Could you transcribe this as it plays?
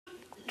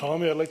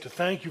Tommy, I'd like to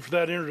thank you for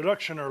that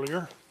introduction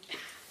earlier.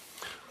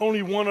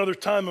 Only one other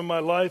time in my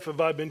life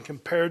have I been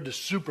compared to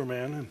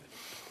Superman. And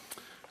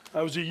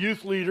I was a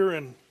youth leader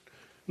in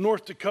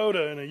North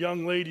Dakota, and a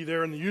young lady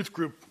there in the youth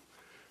group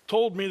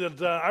told me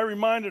that I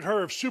reminded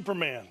her of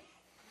Superman.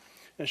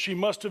 And she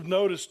must have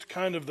noticed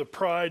kind of the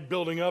pride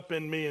building up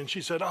in me. And she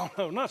said, "Oh,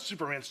 no, not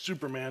Superman,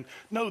 Superman.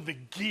 No, the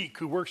geek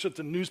who works at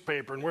the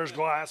newspaper and wears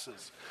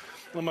glasses."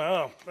 I'm like,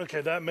 oh,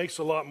 okay, that makes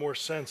a lot more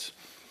sense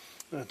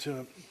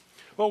to it.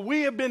 Well,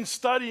 we have been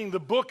studying the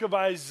book of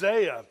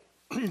Isaiah.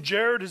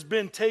 Jared has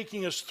been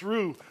taking us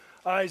through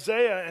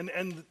Isaiah,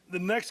 and the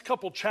next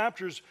couple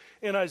chapters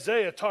in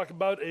Isaiah talk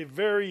about a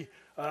very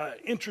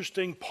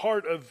interesting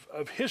part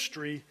of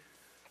history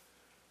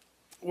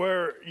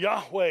where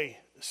Yahweh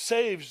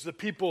saves the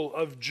people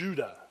of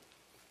Judah.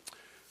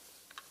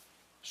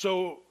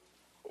 So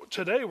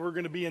today we're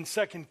going to be in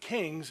 2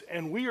 Kings,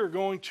 and we are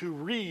going to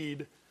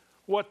read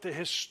what the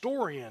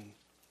historian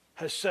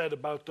has said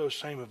about those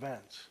same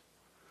events.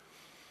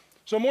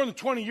 So more than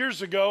 20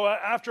 years ago,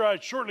 after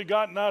I'd shortly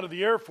gotten out of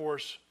the Air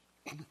Force,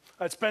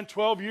 I'd spent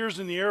 12 years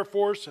in the Air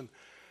Force and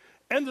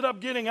ended up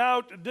getting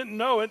out, didn't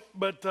know it,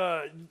 but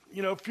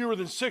fewer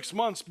than 6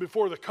 months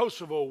before the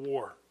Kosovo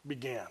War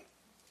began.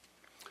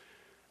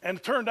 And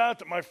it turned out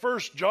that my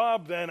first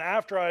job then,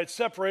 after I had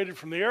separated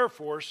from the Air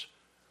Force,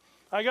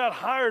 I got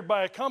hired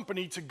by a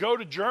company to go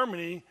to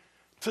Germany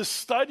to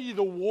study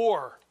the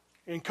war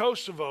in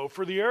Kosovo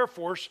for the Air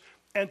Force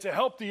and to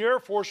help the Air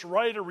Force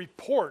write a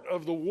report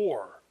of the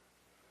war.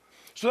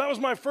 So that was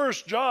my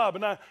first job,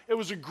 and it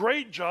was a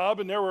great job,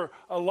 and there were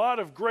a lot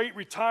of great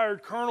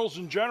retired colonels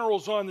and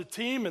generals on the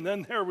team, and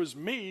then there was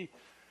me.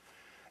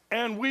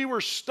 And we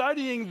were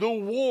studying the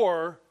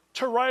war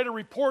to write a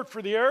report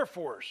for the Air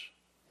Force.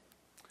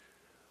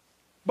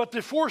 But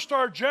the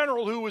 4-star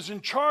general who was in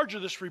charge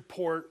of this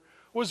report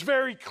was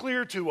very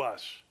clear to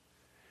us.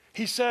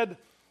 He said,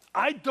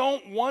 "I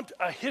don't want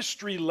a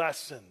history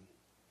lesson.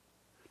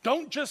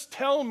 Don't just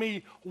tell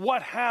me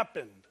what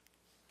happened."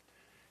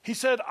 He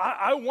said,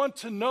 I want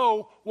to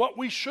know what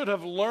we should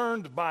have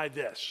learned by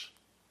this.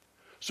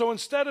 So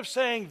instead of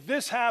saying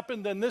this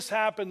happened, and this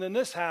happened, and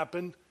this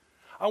happened,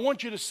 I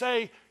want you to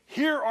say,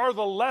 here are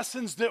the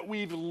lessons that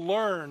we've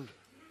learned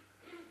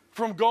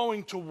from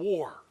going to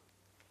war.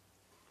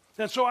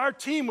 And so our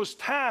team was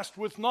tasked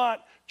with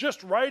not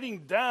just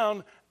writing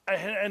down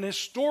an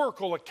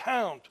historical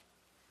account,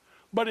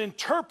 but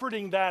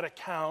interpreting that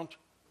account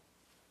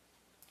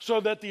so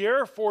that the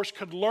Air Force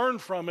could learn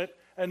from it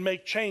and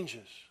make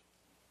changes.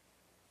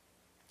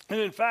 And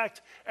in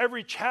fact,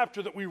 every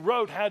chapter that we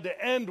wrote had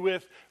to end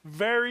with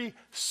very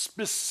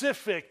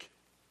specific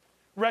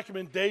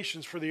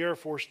recommendations for the Air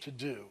Force to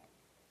do.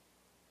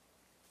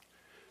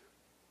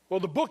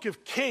 Well, the book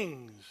of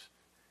Kings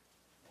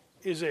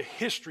is a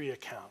history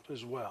account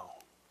as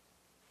well.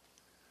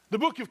 The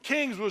book of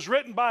Kings was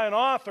written by an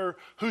author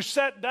who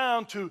sat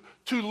down to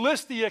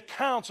list the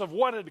accounts of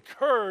what had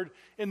occurred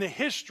in the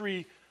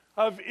history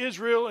of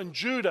Israel and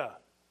Judah.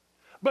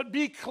 But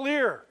be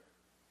clear,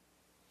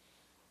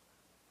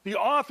 the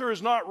author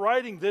is not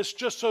writing this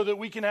just so that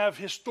we can have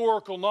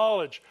historical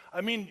knowledge.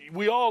 I mean,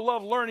 we all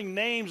love learning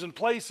names and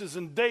places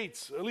and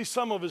dates, at least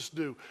some of us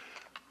do.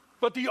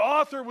 But the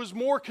author was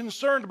more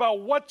concerned about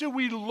what do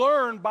we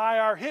learn by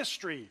our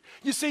history.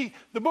 You see,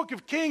 the book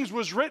of Kings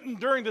was written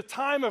during the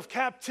time of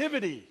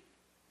captivity.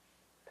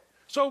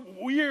 So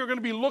we are going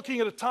to be looking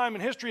at a time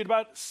in history at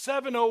about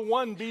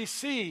 701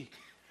 BC.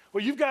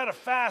 Well, you've got to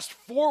fast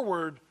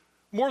forward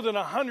more than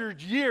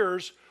 100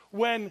 years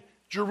when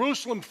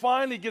Jerusalem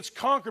finally gets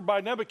conquered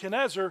by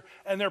Nebuchadnezzar,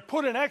 and they're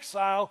put in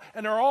exile,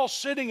 and they're all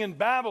sitting in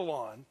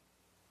Babylon.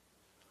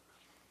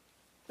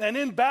 And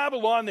in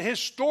Babylon, the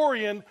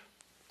historian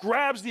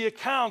grabs the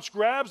accounts,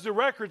 grabs the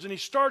records, and he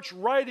starts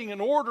writing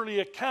an orderly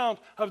account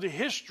of the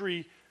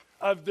history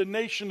of the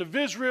nation of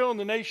Israel and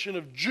the nation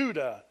of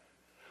Judah.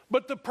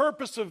 But the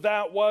purpose of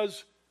that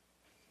was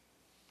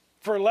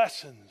for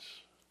lessons.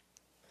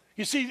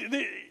 You see,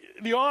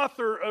 the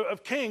author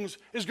of Kings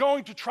is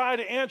going to try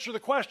to answer the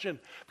question.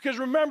 Because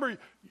remember,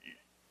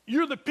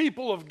 you're the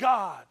people of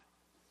God.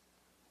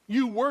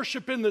 You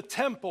worship in the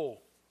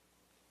temple.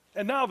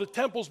 And now the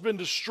temple's been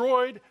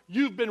destroyed.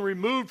 You've been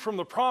removed from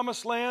the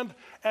promised land.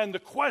 And the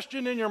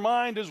question in your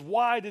mind is,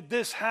 why did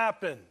this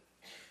happen?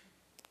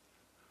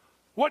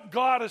 What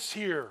got us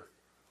here?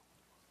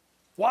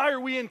 Why are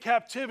we in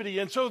captivity?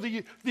 And so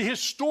the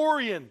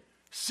historian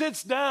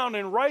sits down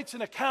and writes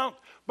an account,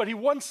 but he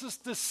wants us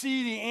to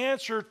see the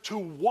answer to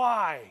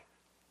why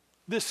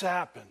this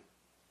happened.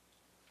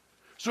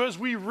 So as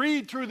we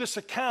read through this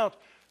account,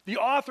 the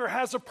author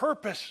has a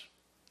purpose.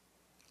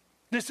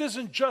 This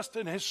isn't just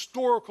an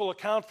historical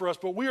account for us,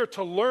 but we are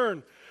to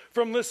learn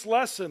from this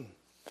lesson.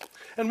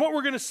 And what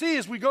we're going to see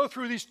as we go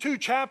through these 2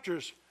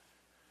 chapters,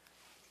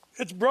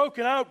 it's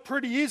broken out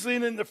pretty easily.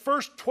 And in the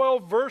first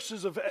 12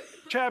 verses of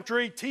chapter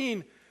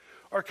 18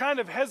 are kind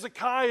of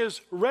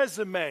Hezekiah's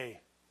resume,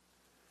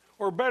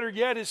 or better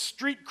yet, his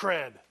street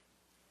cred.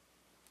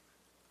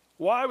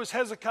 Why was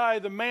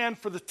Hezekiah the man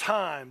for the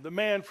time, the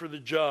man for the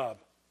job?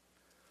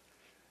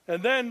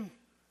 And then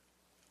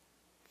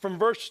from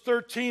verse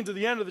 13 to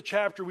the end of the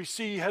chapter, we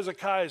see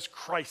Hezekiah's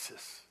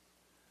crisis.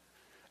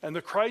 And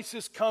the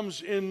crisis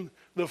comes in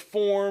the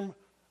form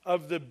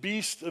of the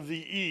beast of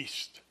the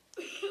east.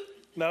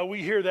 Now,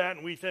 we hear that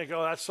and we think,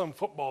 oh, that's some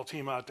football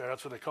team out there.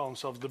 That's what they call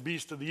themselves, the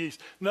beast of the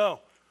east. No,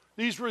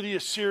 these were the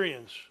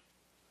Assyrians.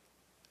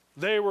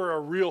 They were a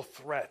real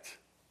threat.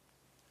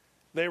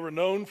 They were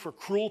known for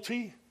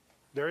cruelty.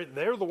 They're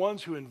the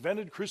ones who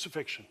invented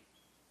crucifixion.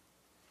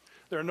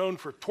 They're known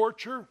for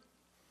torture.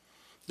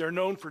 They're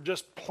known for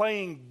just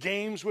playing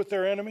games with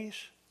their enemies,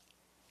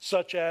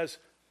 such as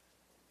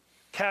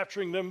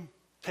capturing them,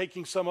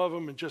 taking some of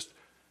them and just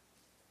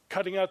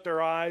cutting out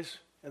their eyes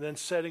and then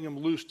setting them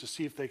loose to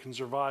see if they can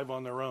survive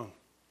on their own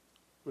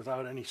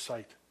without any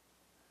sight.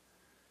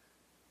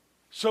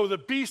 So the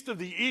beast of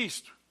the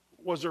east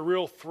was a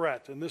real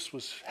threat, and this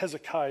was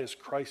Hezekiah's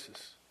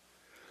crisis.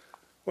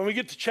 When we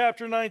get to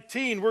chapter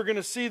 19, we're going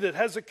to see that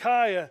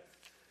Hezekiah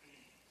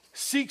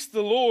seeks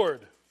the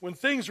Lord. When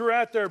things are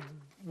at their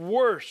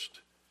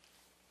worst,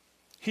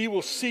 he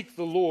will seek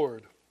the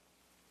Lord.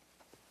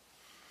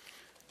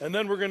 And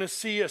then we're going to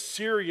see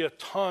Assyria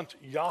taunt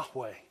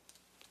Yahweh.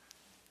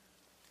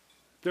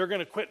 They're going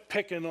to quit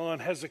picking on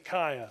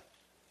Hezekiah,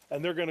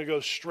 and they're going to go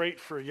straight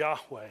for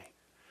Yahweh,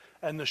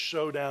 and the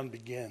showdown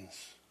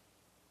begins.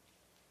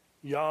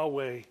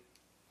 Yahweh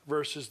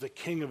versus the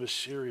king of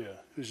Assyria,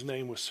 whose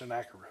name was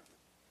Sennacherib.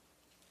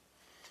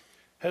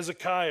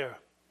 Hezekiah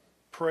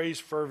prays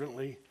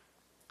fervently,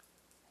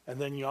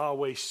 and then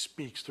Yahweh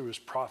speaks through his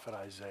prophet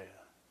Isaiah.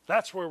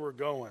 That's where we're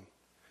going.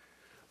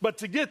 But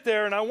to get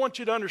there, and I want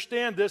you to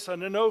understand this,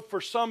 and I know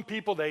for some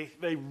people they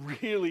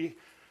really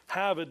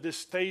have a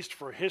distaste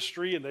for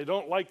history and they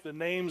don't like the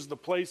names, the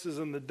places,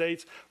 and the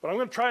dates, but I'm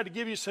going to try to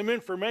give you some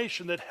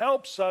information that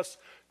helps us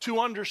to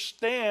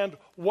understand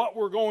what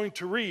we're going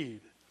to read.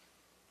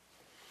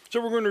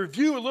 So we're going to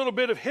review a little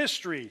bit of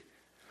history.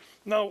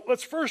 Now,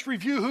 let's first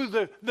review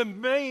who the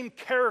main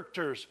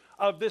characters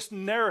of this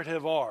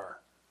narrative are.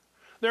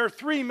 There are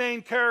three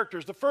main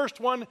characters. The first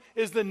one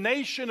is the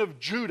nation of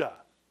Judah.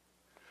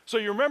 So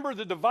you remember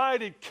the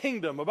divided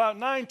kingdom, about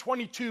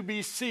 922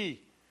 BC.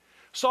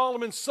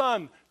 Solomon's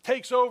son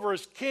takes over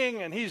as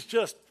king, and he's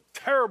just a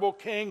terrible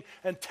king,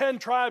 and 10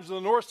 tribes of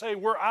the north say,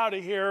 we're out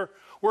of here.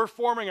 We're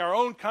forming our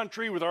own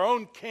country with our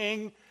own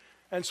king.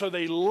 And so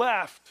they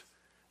left,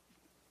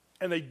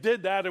 and they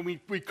did that, and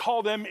we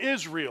call them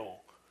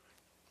Israel.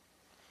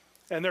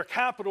 And their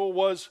capital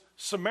was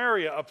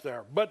Samaria up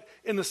there. But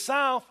in the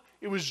south,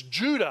 it was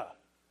Judah,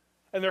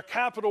 and their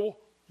capital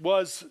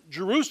was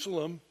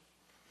Jerusalem.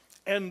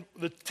 And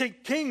the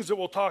kings that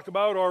we'll talk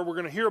about we're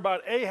going to hear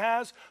about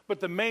Ahaz, but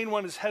the main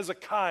one is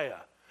Hezekiah.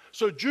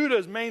 So Judah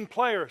is main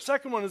player.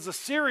 Second one is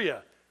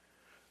Assyria.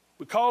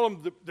 We call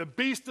them the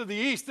beast of the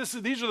east.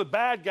 These are the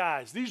bad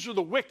guys. These are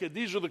the wicked.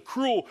 These are the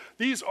cruel.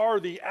 These are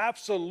the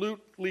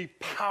absolutely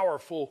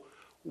powerful,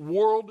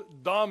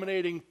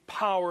 world-dominating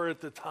power at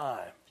the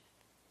time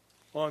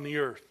on the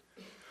earth.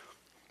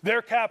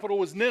 Their capital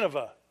was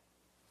Nineveh.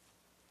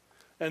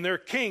 And their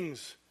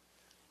kings,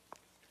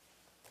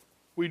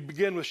 we'd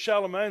begin with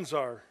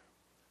Shalmaneser,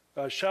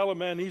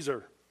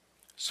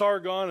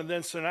 Sargon, and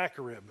then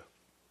Sennacherib.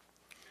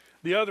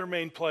 The other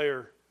main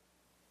player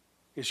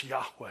is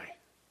Yahweh,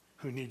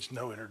 who needs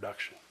no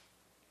introduction.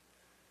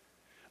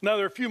 Now,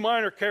 there are a few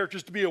minor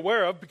characters to be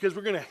aware of because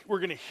we're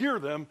going to hear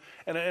them,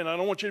 and I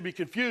don't want you to be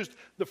confused.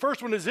 The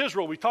first one is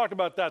Israel. We talked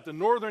about that, the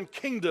northern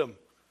kingdom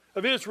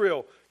of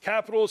Israel.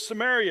 Capital is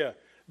Samaria.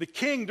 The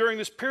king during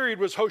this period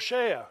was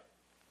Hoshea.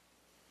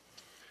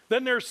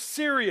 Then there's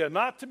Syria,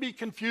 not to be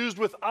confused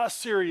with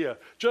Assyria,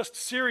 just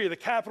Syria, the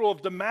capital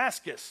of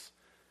Damascus.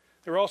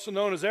 They're also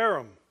known as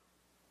Aram.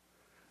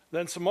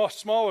 Then some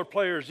smaller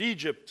players,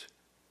 Egypt,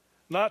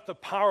 not the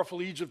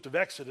powerful Egypt of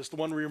Exodus, the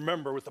one we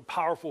remember with the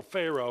powerful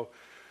Pharaoh.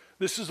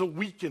 This is a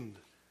weakened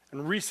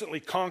and recently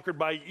conquered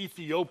by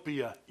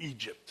Ethiopia,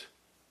 Egypt.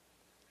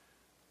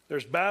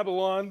 There's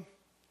Babylon,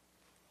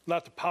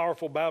 not the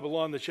powerful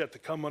Babylon that's yet to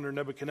come under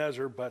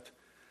Nebuchadnezzar, but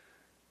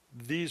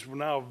these were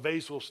now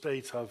vassal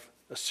states of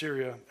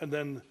Assyria, and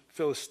then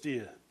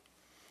Philistia.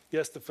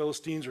 Yes, the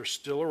Philistines are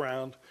still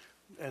around,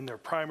 and their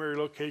primary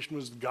location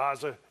was the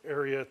Gaza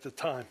area at the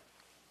time.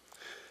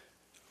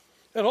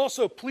 And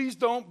also, please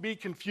don't be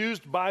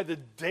confused by the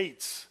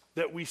dates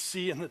that we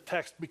see in the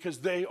text because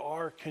they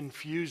are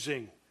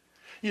confusing.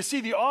 You see,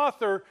 the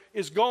author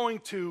is going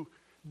to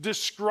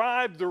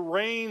describe the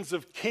reigns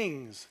of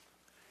kings.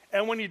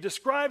 And when he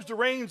describes the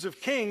reigns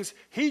of kings,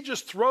 he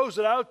just throws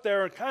it out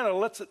there and kind of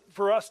lets it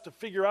for us to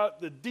figure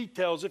out the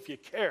details if you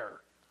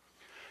care.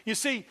 You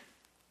see,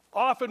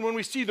 often when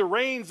we see the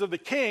reigns of the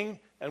king,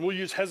 and we'll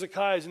use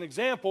Hezekiah as an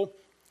example,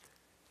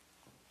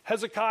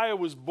 Hezekiah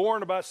was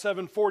born about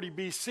 740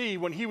 BC.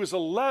 When he was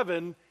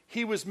 11,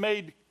 he was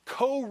made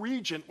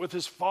co-regent with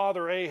his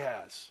father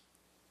Ahaz.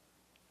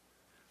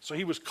 So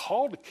he was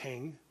called a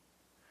king.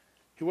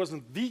 He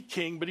wasn't the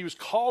king, but he was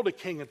called a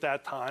king at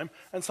that time,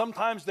 and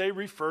sometimes they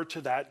refer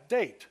to that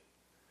date.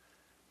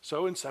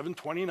 So in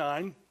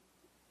 729,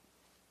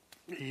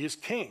 he is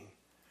king.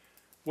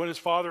 When his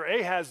father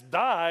Ahaz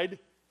died,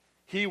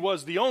 he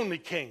was the only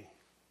king.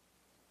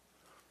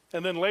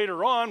 And then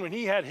later on, when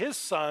he had his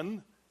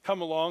son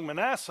come along,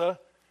 Manasseh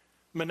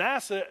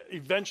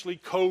eventually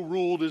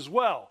co-ruled as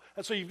well.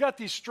 And so you've got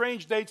these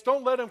strange dates.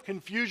 Don't let them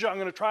confuse you. I'm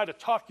going to try to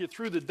talk you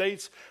through the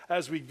dates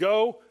as we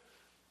go.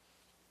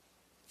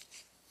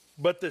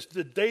 But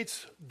the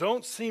dates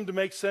don't seem to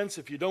make sense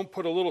if you don't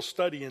put a little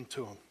study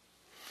into them.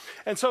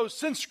 And so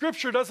since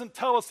Scripture doesn't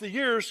tell us the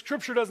years,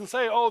 Scripture doesn't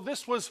say, oh,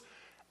 this was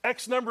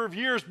X number of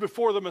years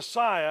before the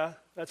Messiah.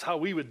 That's how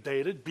we would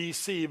date it,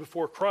 BC,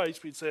 before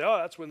Christ. We'd say, oh,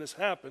 that's when this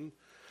happened.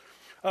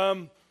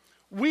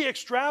 We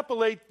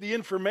extrapolate the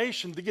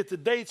information to get the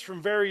dates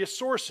from various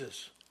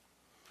sources.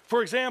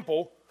 For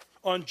example,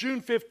 on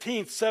June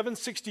 15th,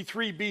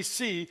 763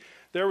 BC,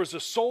 there was a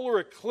solar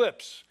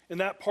eclipse in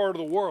that part of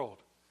the world.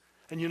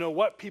 And you know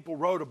what? People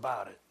wrote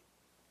about it.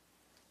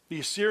 The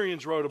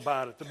Assyrians wrote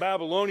about it. The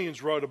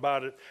Babylonians wrote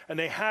about it. And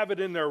they have it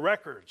in their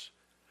records.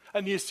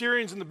 And the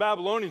Assyrians and the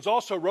Babylonians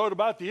also wrote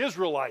about the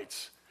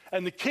Israelites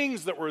and the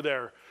kings that were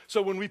there.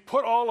 So when we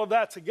put all of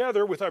that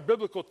together with our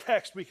biblical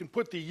text, we can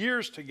put the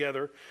years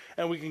together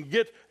and we can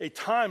get a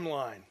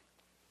timeline.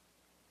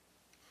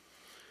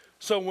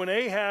 So when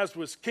Ahaz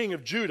was king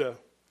of Judah,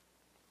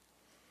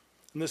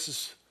 and this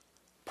is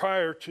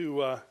prior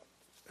to,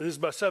 this is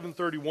about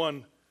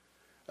 731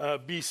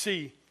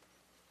 BC,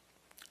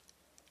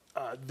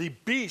 the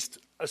beast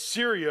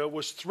Assyria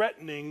was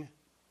threatening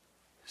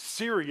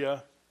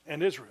Syria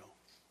and Israel.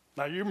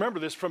 Now you remember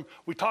this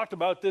we talked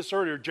about this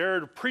earlier.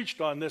 Jared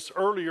preached on this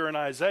earlier in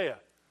Isaiah.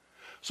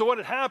 So what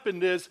had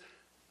happened is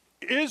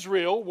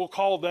Israel, we'll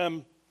call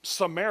them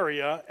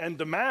Samaria, and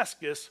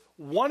Damascus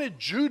wanted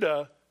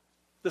Judah,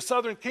 the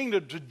southern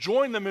kingdom, to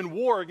join them in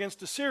war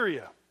against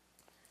Assyria.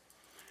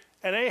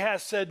 And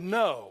Ahaz said,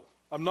 no,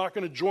 I'm not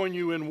going to join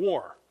you in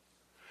war.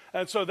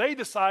 And so they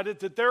decided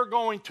that they're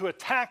going to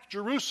attack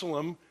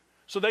Jerusalem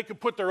so they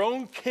could put their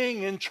own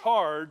king in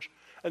charge,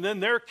 and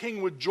then their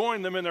king would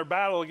join them in their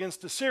battle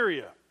against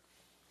Assyria.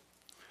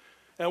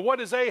 And what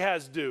does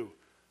Ahaz do?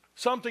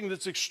 Something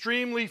that's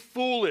extremely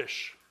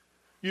foolish.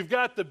 You've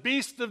got the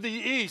beast of the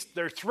east.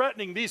 They're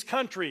threatening these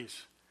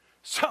countries.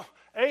 So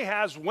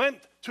Ahaz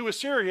went to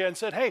Assyria and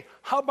said, hey,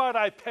 how about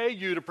I pay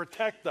you to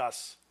protect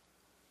us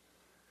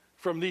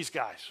from these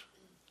guys?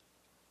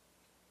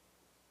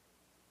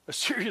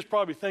 Assyria's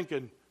probably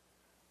thinking,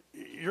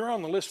 you're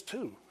on the list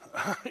too.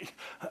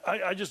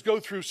 I just go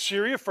through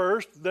Syria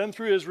first, then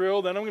through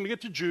Israel, then I'm going to get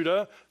to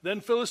Judah,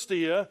 then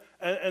Philistia,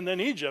 and then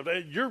Egypt.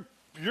 You're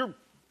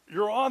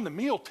on the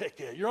meal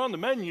ticket. You're on the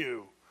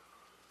menu.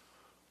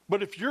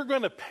 But if you're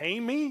going to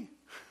pay me,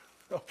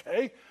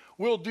 okay,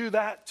 we'll do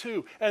that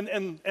too.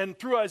 And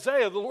through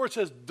Isaiah, the Lord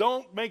says,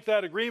 don't make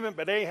that agreement,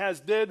 but Ahaz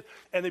did,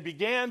 and they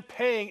began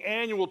paying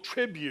annual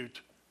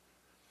tribute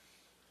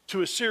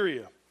to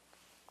Assyria.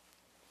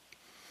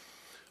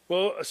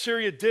 Well,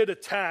 Assyria did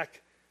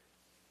attack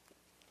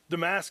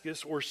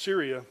Damascus or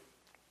Syria,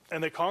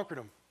 and they conquered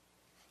them.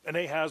 And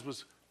Ahaz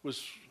was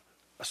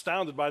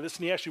astounded by this,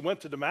 and he actually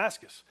went to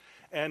Damascus.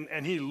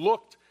 And he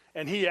looked,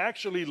 and he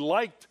actually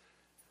liked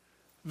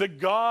the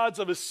gods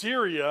of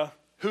Assyria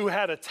who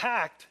had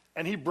attacked,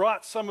 and he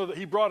brought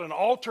an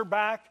altar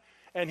back,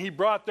 and he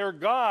brought their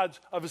gods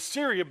of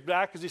Assyria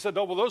back, because he said,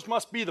 oh, well, those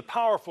must be the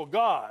powerful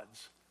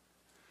gods.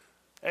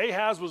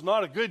 Ahaz was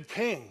not a good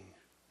king,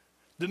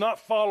 did not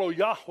follow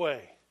Yahweh.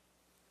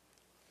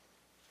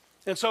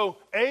 And so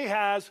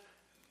Ahaz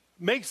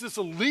makes this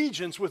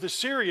allegiance with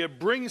Assyria,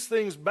 brings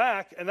things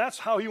back, and that's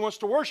how he wants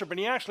to worship. And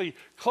he actually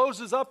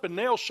closes up and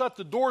nails shut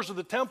the doors of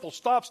the temple,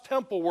 stops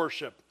temple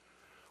worship.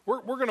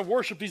 We're going to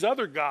worship these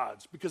other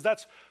gods because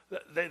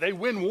they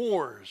win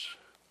wars.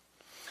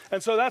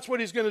 And so that's what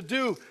he's going to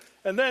do.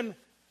 And then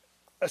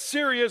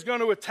Assyria is going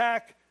to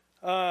attack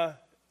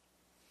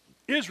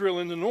Israel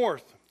in the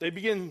north. They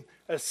begin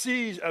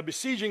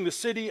besieging the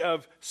city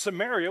of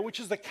Samaria,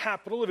 which is the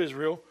capital of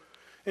Israel,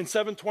 in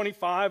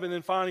 725, and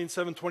then finally in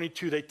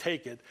 722 they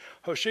take it.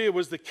 Hoshea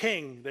was the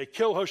king. They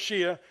kill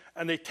Hoshea,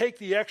 and they take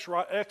the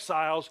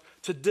exiles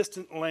to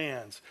distant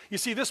lands. You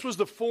see, this was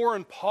the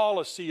foreign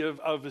policy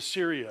of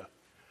Assyria.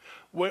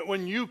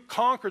 When you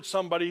conquered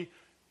somebody,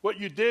 what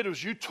you did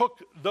was you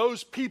took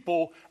those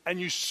people and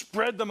you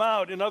spread them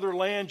out in other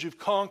lands you've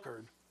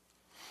conquered.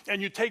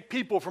 And you take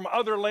people from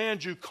other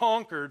lands you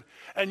conquered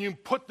and you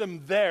put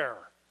them there.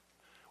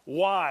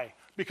 Why?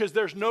 Because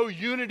there's no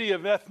unity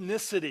of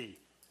ethnicity.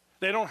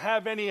 They don't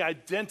have any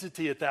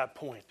identity at that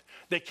point.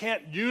 They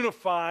can't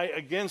unify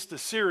against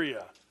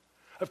Assyria.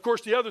 Of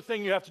course, the other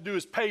thing you have to do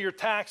is pay your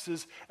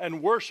taxes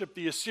and worship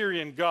the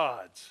Assyrian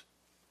gods.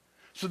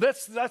 So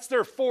that's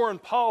their foreign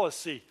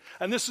policy.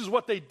 And this is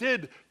what they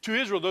did to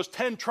Israel. Those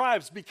 10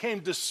 tribes became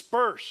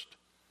dispersed.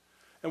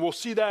 And we'll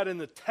see that in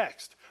the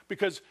text.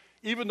 Because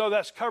even though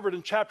that's covered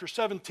in chapter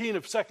 17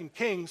 of 2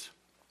 Kings,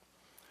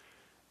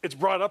 it's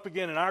brought up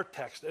again in our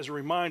text as a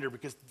reminder,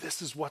 because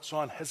this is what's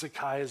on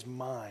Hezekiah's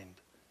mind.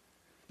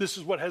 This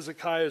is what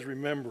Hezekiah is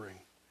remembering.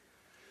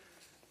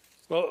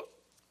 Well,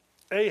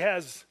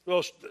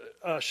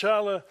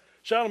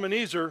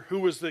 Shalmaneser, who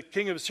was the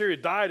king of Assyria,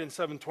 died in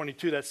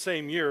 722, that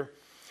same year.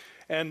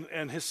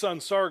 and his son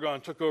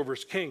Sargon took over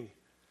as king.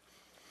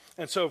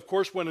 And so, of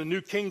course, when a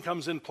new king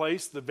comes in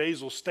place, the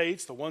vassal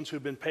states, the ones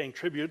who've been paying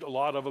tribute, a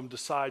lot of them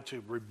decide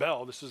to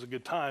rebel. This is a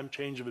good time,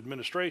 change of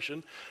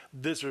administration.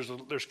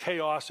 There's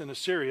chaos in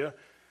Assyria.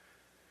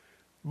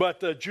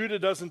 But Judah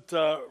doesn't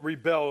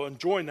rebel and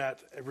join that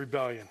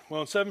rebellion.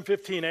 Well, in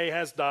 715,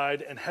 Ahaz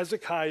died, and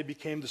Hezekiah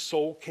became the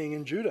sole king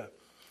in Judah.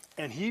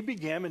 And he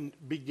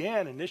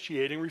began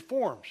initiating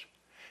reforms.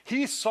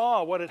 He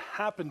saw what had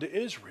happened to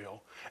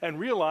Israel and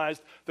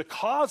realized the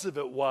cause of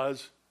it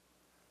was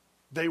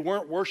they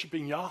weren't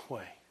worshiping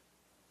Yahweh.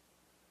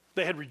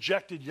 They had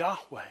rejected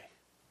Yahweh.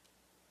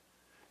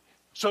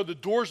 So the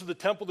doors of the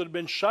temple that had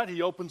been shut,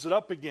 he opens it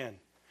up again.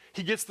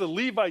 He gets the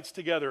Levites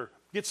together,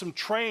 gets them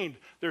trained.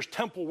 There's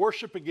temple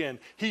worship again.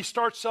 He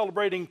starts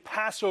celebrating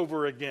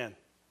Passover again.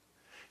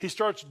 He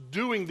starts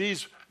doing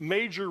these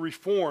major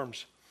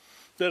reforms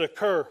that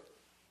occur.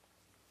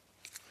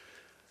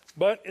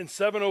 But in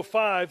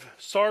 705,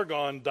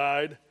 Sargon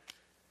died.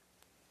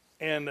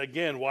 And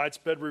again,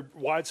 widespread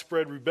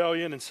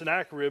rebellion, and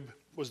Sennacherib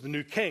was the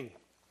new king.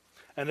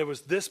 And it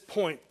was this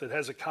point that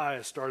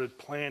Hezekiah started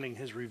planning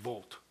his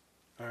revolt.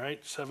 All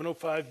right,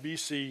 705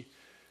 BC,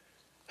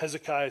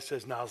 Hezekiah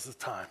says, now's the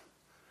time.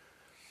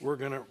 We're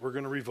gonna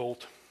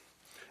revolt.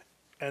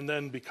 And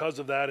then because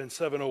of that, in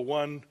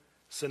 701,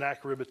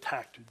 Sennacherib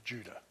attacked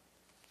Judah.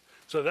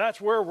 So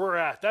that's where we're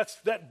at.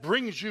 That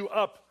brings you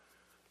up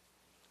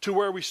to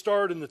where we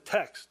start in the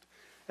text.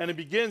 And it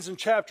begins in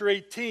chapter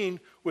 18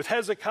 with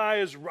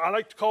Hezekiah's, I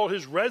like to call it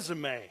his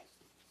resume.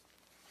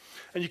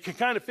 And you can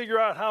kind of figure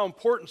out how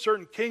important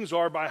certain kings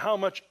are by how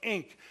much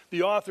ink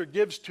the author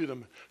gives to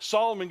them.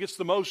 Solomon gets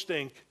the most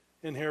ink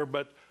in here,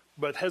 but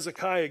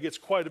Hezekiah gets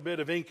quite a bit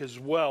of ink as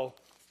well.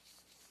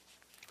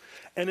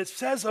 And it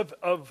says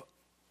of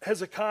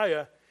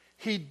Hezekiah,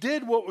 he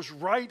did what was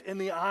right in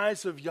the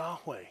eyes of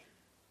Yahweh.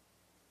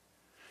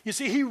 You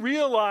see, he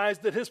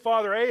realized that his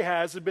father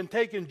Ahaz had been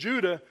taking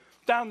Judah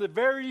down the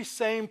very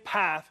same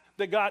path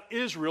that got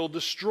Israel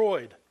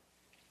destroyed.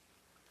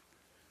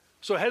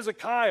 So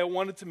Hezekiah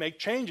wanted to make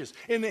changes.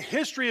 In the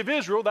history of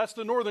Israel, that's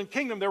the northern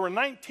kingdom, there were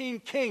 19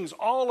 kings,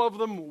 all of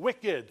them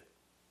wicked.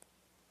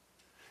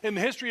 In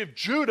the history of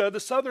Judah, the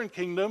southern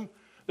kingdom,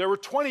 there were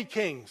 20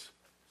 kings.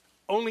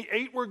 Only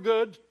 8 were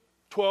good,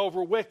 12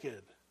 were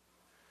wicked.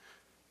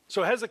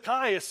 So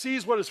Hezekiah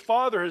sees what his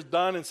father has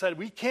done and said,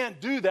 we can't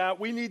do that,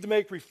 we need to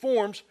make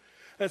reforms.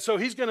 And so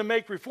he's going to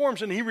make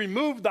reforms, and he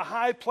removed the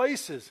high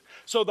places.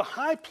 So the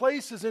high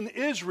places in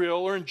Israel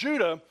or in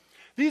Judah,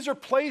 these are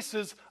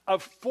places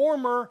of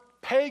former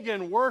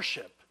pagan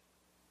worship.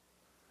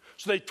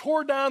 So they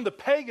tore down the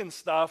pagan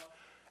stuff,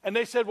 and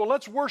they said, well,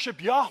 let's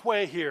worship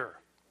Yahweh here.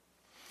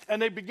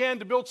 And they began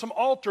to build some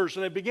altars,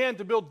 and they began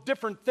to build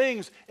different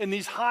things in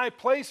these high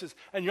places.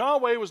 And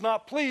Yahweh was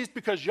not pleased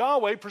because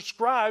Yahweh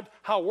prescribed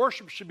how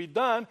worship should be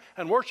done,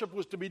 and worship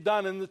was to be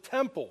done in the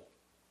temple.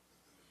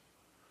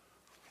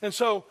 And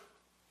so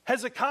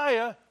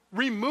Hezekiah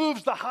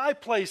removes the high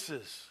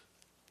places.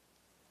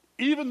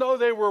 Even though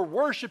they were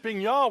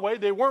worshiping Yahweh,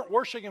 they weren't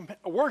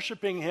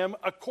worshiping him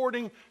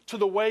according to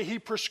the way he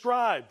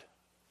prescribed.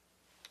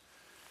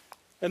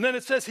 And then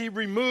it says he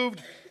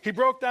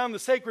broke down the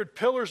sacred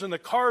pillars and the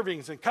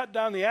carvings and cut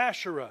down the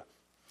Asherah.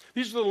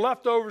 These are the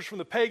leftovers from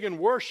the pagan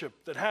worship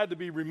that had to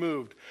be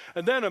removed.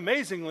 And then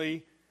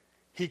amazingly,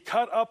 he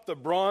cut up the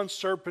bronze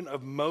serpent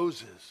of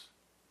Moses.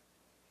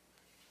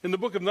 In the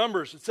book of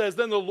Numbers, it says,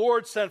 then the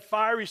Lord sent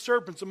fiery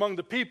serpents among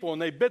the people,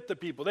 and they bit the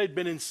people. They'd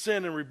been in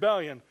sin and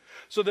rebellion,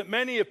 so that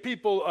many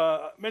people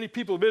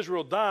of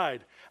Israel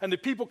died. And the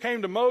people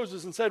came to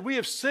Moses and said, we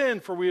have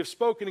sinned, for we have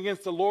spoken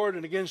against the Lord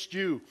and against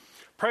you.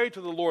 Pray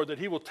to the Lord that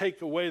he will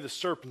take away the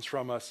serpents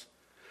from us.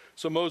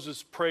 So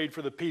Moses prayed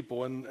for the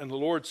people, and the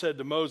Lord said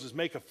to Moses,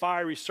 make a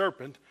fiery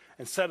serpent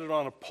and set it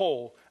on a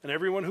pole, and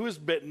everyone who is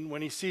bitten,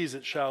 when he sees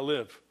it, shall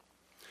live.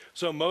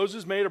 So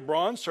Moses made a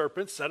bronze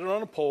serpent, set it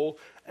on a pole,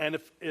 and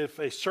if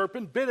a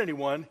serpent bit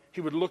anyone,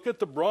 he would look at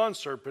the bronze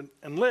serpent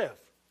and live.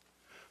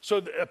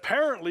 So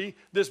apparently,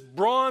 this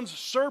bronze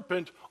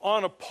serpent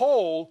on a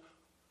pole,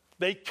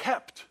 they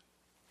kept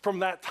from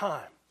that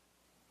time.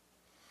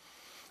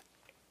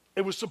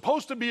 It was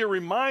supposed to be a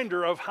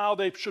reminder of how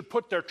they should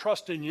put their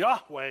trust in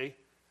Yahweh,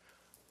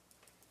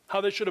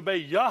 how they should obey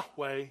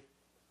Yahweh,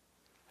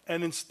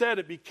 and instead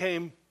it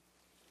became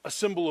a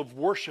symbol of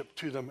worship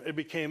to them. It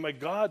became a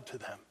god to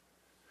them.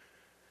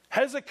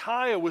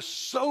 Hezekiah was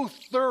so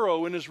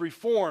thorough in his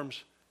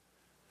reforms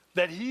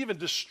that he even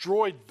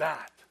destroyed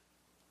that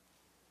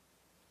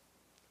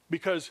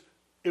because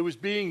it was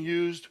being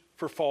used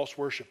for false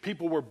worship.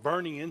 People were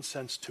burning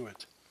incense to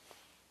it.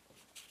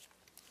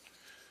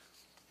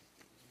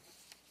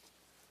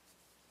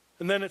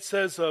 And then it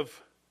says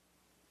of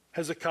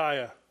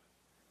Hezekiah,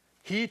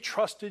 he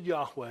trusted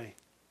Yahweh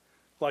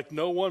like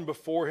no one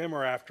before him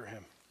or after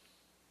him.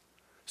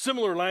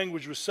 Similar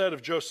language was said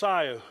of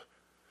Josiah.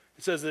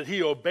 It says that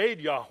he obeyed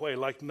Yahweh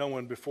like no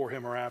one before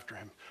him or after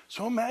him.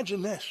 So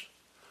imagine this.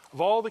 Of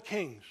all the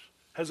kings,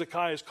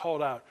 Hezekiah is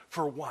called out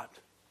for what?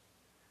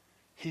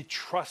 He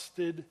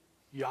trusted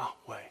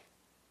Yahweh.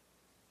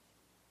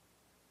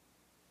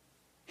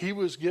 He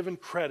was given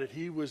credit.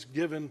 He was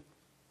given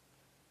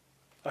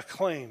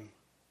acclaim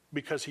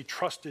because he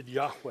trusted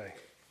Yahweh.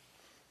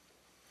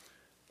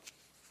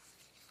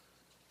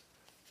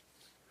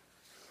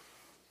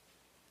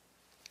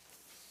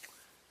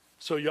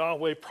 So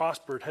Yahweh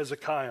prospered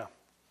Hezekiah.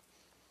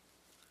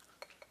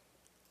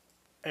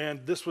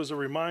 And this was a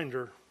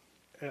reminder.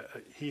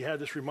 He had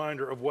this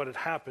reminder of what had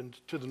happened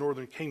to the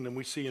northern kingdom.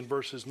 We see in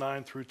verses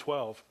 9 through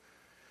 12.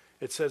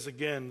 It says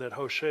again that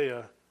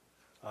Hoshea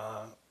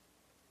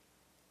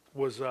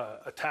was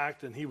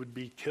attacked and he would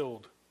be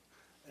killed.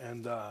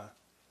 And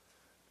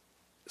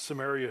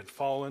Samaria had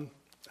fallen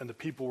and the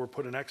people were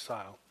put in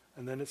exile.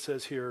 And then it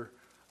says here,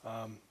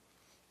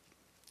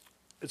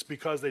 it's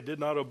because they did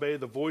not obey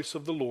the voice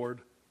of the Lord,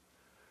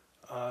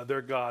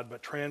 their God,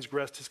 but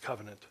transgressed his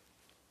covenant.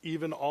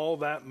 Even all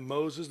that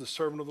Moses, the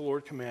servant of the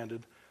Lord,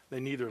 commanded, they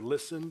neither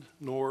listened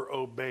nor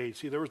obeyed.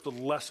 See, there was the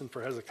lesson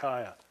for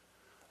Hezekiah.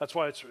 That's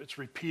why it's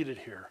repeated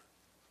here.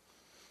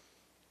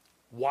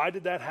 Why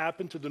did that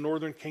happen to the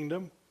northern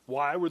kingdom?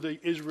 Why were the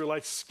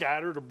Israelites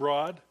scattered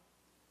abroad?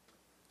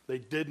 They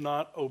did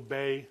not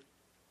obey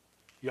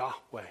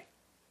Yahweh.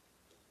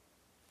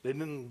 They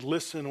didn't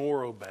listen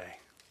or obey.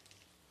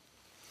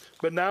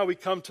 But now we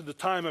come to the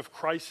time of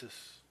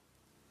crisis.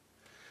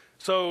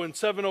 So in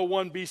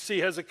 701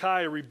 BC,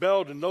 Hezekiah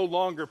rebelled and no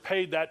longer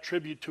paid that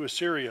tribute to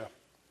Assyria.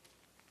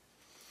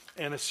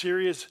 And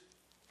Assyria's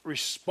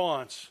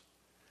response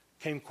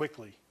came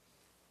quickly.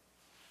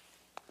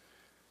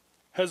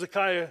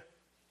 Hezekiah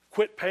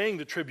quit paying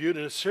the tribute,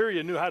 and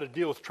Assyria knew how to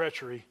deal with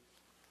treachery.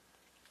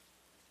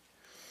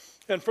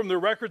 And from the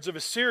records of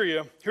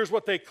Assyria, here's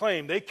what they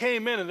claimed. They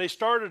came in and they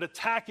started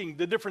attacking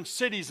the different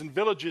cities and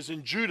villages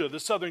in Judah, the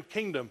southern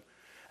kingdom.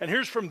 And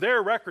here's from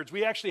their records.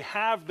 We actually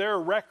have their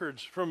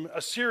records from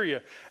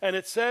Assyria. And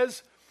it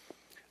says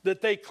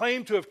that they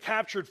claim to have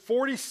captured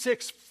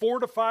 46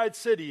 fortified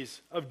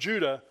cities of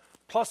Judah,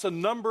 plus a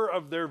number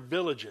of their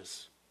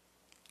villages.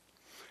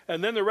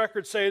 And then the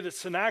records say that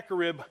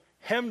Sennacherib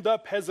hemmed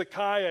up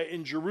Hezekiah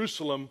in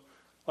Jerusalem,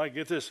 like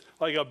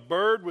a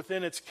bird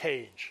within its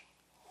cage.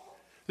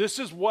 This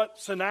is what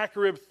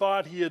Sennacherib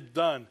thought he had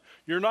done.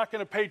 You're not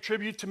going to pay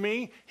tribute to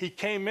me? He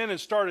came in and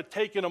started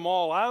taking them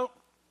all out.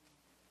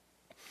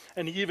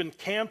 And he even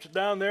camped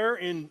down there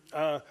in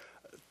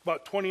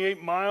about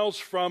 28 miles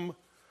from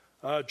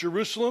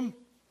Jerusalem.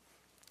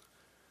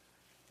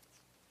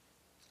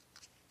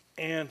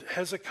 And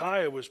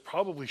Hezekiah was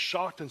probably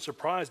shocked and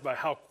surprised by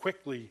how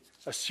quickly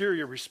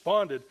Assyria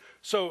responded.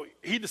 So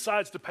he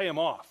decides to pay him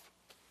off.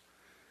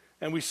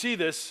 And we see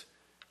this,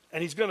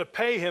 and he's going to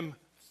pay him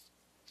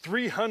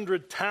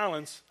 300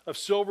 talents of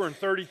silver and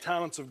 30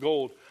 talents of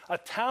gold. A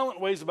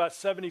talent weighs about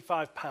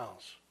 75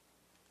 pounds.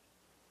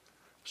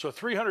 So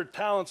 300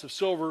 talents of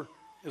silver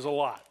is a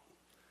lot.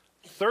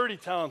 30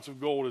 talents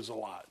of gold is a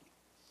lot.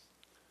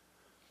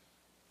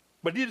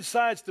 But he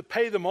decides to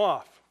pay them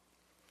off.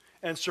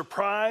 And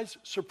surprise,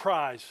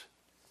 surprise,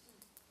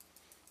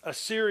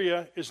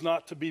 Assyria is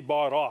not to be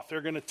bought off.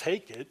 They're going to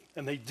take it,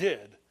 and they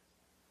did.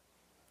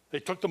 They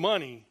took the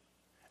money,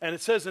 and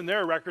it says in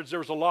their records there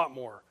was a lot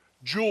more.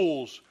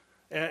 Jewels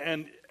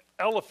and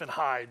elephant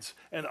hides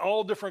and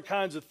all different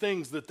kinds of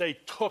things that they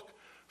took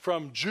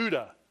from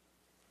Judah.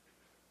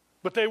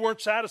 But they weren't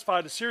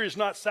satisfied. Assyria is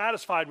not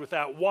satisfied with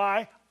that.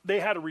 Why?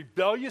 They had a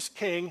rebellious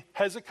king,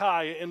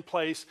 Hezekiah, in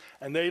place,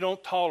 and they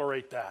don't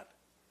tolerate that.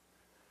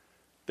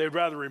 They'd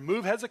rather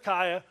remove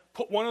Hezekiah,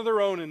 put one of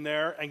their own in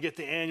there, and get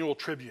the annual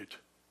tribute.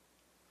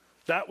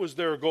 That was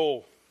their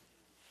goal.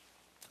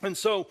 And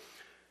so,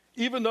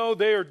 even though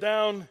they are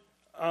down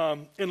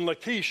in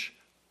Lachish,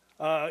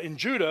 in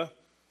Judah,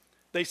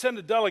 they send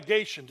a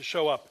delegation to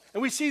show up.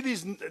 And we see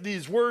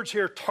these words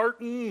here,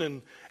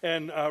 Tartan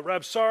and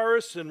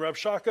Rabsaris and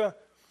Rabshakeh.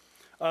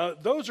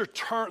 Those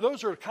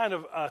are kind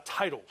of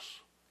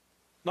titles,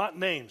 not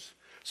names.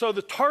 So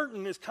the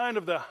Tartan is kind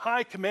of the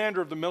high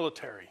commander of the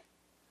military.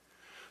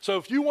 So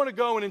if you want to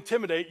go and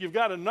intimidate, you've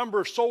got a number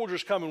of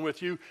soldiers coming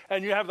with you,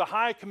 and you have the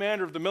high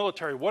commander of the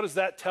military. What does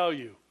that tell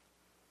you?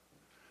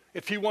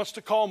 If he wants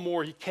to call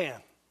more, he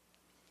can.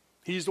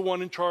 He's the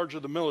one in charge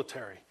of the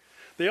military.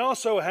 They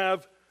also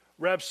have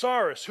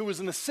Rabsaris, who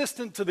was an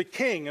assistant to the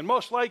king, and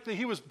most likely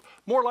he was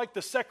more like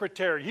the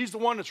secretary. He's the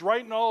one that's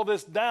writing all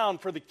this down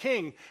for the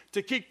king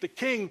to keep the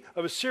king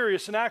of Assyria,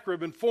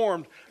 Sennacherib,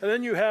 informed. And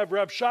then you have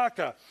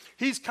Rabshakeh.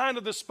 He's kind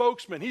of the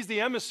spokesman. He's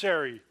the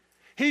emissary.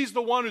 He's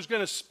the one who's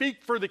going to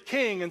speak for the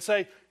king and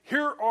say,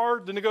 here are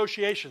the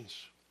negotiations.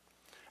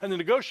 And the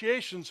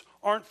negotiations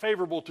aren't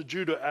favorable to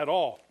Judah at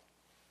all.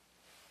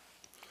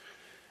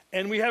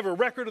 And we have a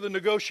record of the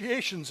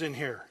negotiations in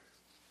here.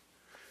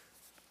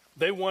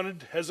 They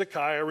wanted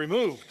Hezekiah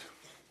removed.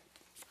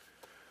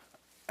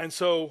 And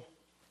so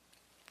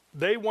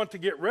they want to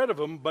get rid of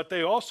him, but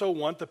they also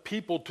want the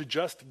people to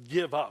just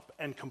give up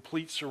and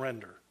complete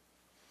surrender.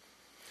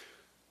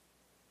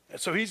 And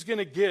so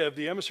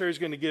the emissary is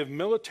going to give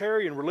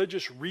military and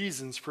religious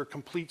reasons for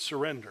complete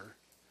surrender.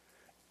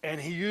 And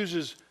he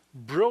uses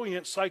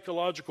brilliant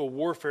psychological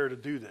warfare to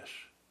do this.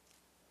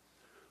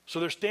 So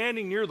they're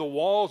standing near the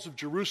walls of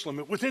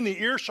Jerusalem, within the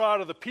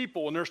earshot of the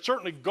people, and there's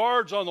certainly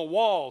guards on the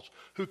walls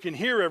who can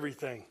hear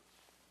everything.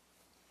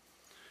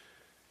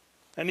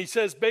 And he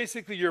says,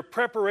 basically, your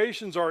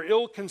preparations are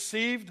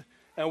ill-conceived,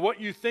 and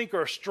what you think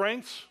are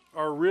strengths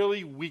are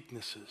really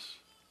weaknesses.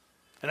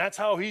 And that's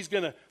how he's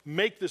going to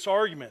make this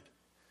argument.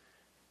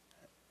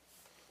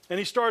 And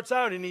he starts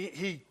out and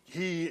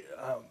he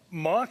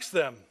mocks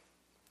them.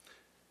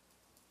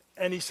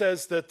 And he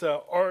says that,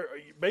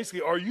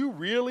 are you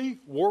really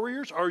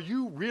warriors? Are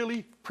you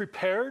really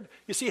prepared?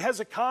 You see,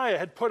 Hezekiah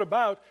had put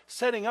about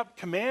setting up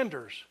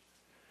commanders.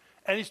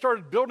 And he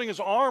started building his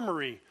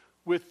armory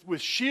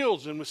with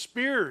shields and with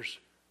spears.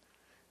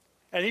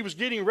 And he was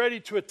getting ready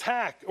to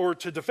attack, or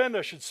to defend,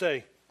 I should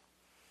say.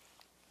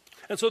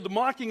 And so the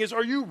mocking is,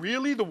 are you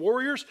really the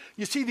warriors?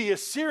 You see, the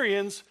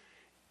Assyrians,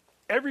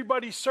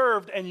 everybody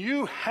served, and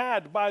you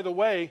had, by the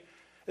way,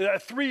 a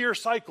 3-year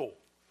cycle.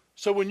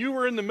 So when you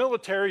were in the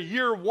military,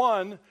 year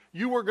 1,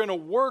 you were going to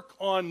work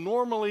on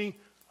normally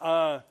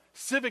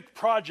civic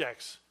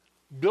projects,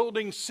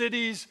 building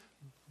cities,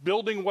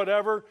 building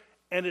whatever,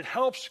 and it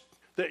helps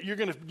that you're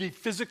going to be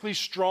physically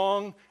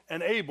strong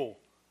and able.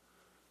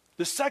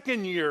 The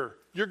second year,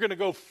 you're going to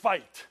go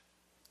fight.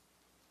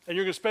 And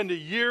you're going to spend a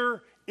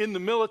year in the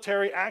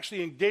military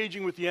actually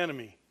engaging with the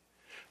enemy.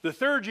 The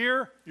third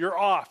year, you're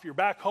off. You're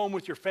back home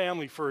with your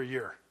family for a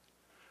year.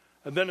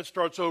 And then it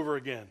starts over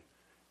again.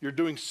 You're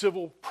doing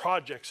civil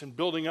projects and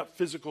building up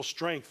physical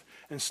strength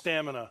and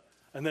stamina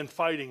and then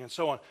fighting and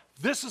so on.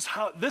 This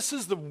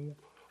is the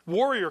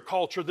warrior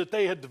culture that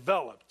they had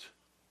developed.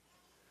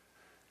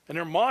 And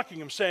they're mocking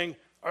him, saying,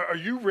 are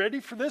you ready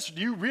for this?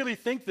 Do you really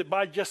think that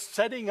by just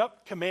setting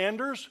up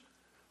commanders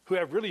who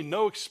have really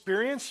no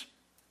experience,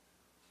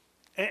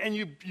 and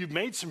you've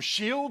made some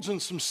shields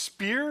and some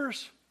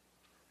spears?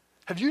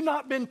 Have you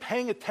not been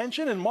paying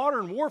attention? And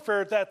modern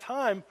warfare at that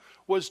time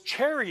was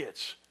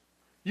chariots.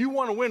 You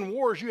want to win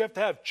wars, you have to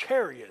have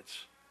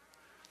chariots.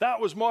 That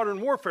was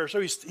modern warfare. So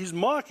he's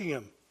mocking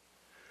him.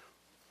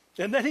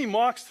 And then he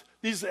mocks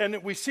these,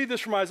 and we see this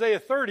from Isaiah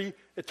 30.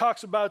 It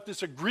talks about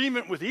this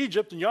agreement with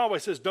Egypt, and Yahweh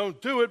says, don't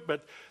do it,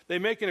 but they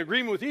make an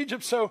agreement with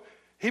Egypt. So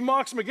he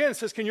mocks him again and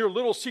says, can your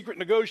little secret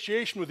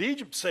negotiation with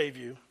Egypt save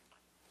you?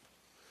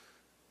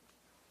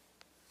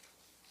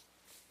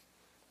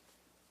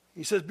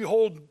 He says,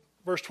 behold,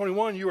 verse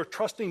 21, you are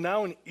trusting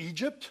now in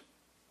Egypt?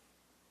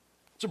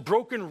 It's a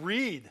broken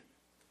reed.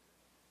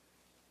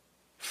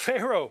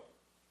 Pharaoh,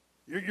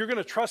 you're going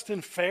to trust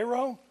in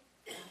Pharaoh?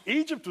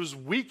 Egypt was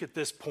weak at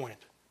this point,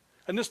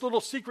 and this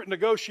little secret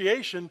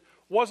negotiation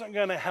wasn't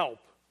going to help.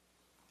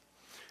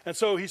 And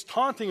so he's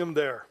taunting him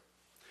there.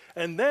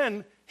 And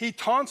then he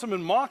taunts him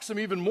and mocks him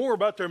even more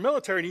about their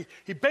military. And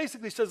he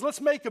basically says,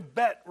 let's make a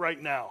bet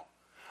right now.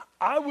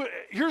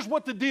 Here's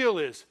what the deal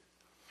is.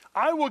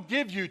 I will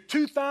give you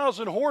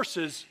 2,000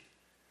 horses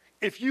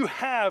if you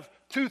have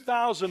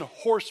 2,000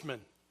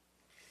 horsemen.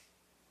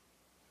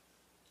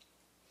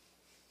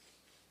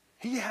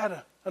 He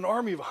had an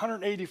army of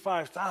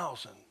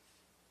 185,000.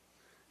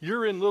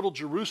 You're in little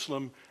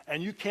Jerusalem,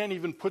 and you can't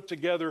even put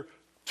together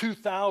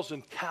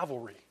 2,000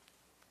 cavalry.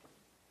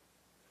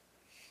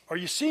 Are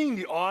you seeing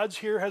the odds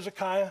here,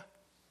 Hezekiah?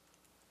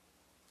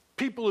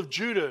 People of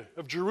Judah,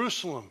 of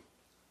Jerusalem,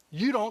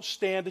 you don't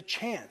stand a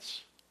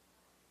chance.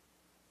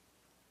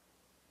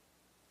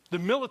 The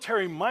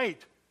military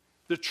might,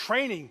 the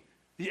training,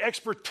 the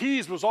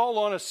expertise was all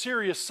on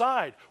Assyria's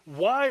side.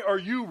 Why are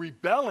you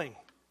rebelling?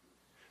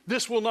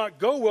 This will not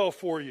go well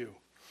for you.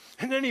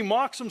 And then he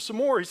mocks him some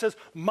more. He says,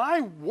 my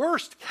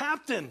worst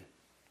captain,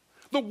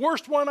 the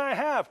worst one I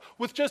have,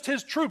 with just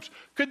his troops,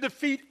 could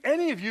defeat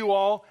any of you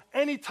all,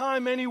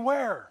 anytime,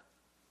 anywhere.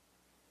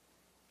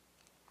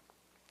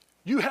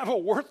 You have a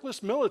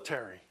worthless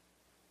military.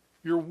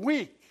 You're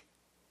weak.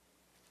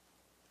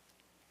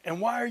 And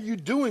why are you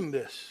doing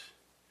this?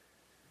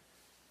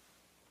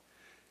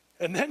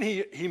 And then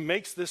he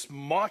makes this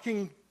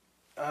mocking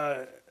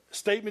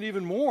statement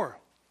even more.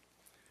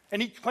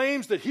 And he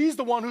claims that he's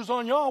the one who's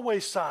on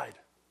Yahweh's side.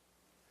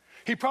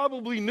 He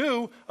probably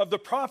knew of the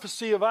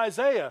prophecy of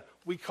Isaiah.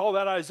 We call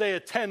that Isaiah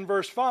 10,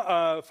 verse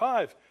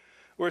 5,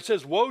 where it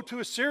says, woe to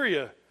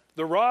Assyria,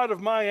 the rod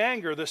of my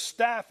anger, the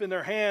staff in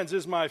their hands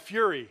is my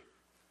fury.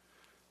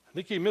 I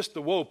think he missed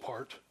the woe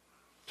part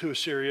to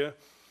Assyria.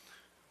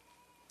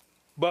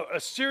 But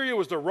Assyria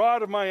was the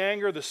rod of my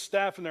anger, the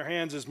staff in their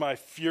hands is my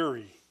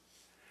fury.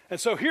 And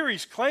so here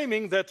he's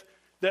claiming that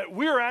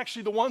we're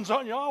actually the ones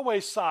on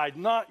Yahweh's side,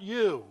 not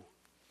you.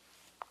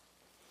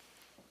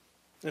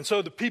 And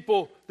so the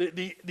people,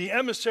 the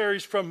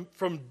emissaries from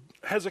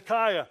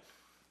Hezekiah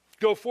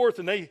go forth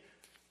and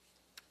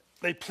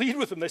they plead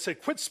with him. They say,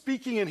 quit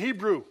speaking in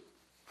Hebrew.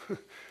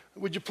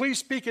 Would you please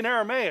speak in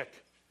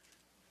Aramaic?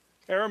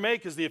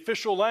 Aramaic is the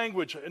official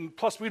language, and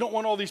plus we don't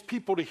want all these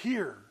people to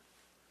hear.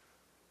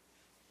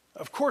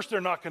 Of course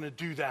they're not going to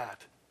do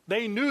that.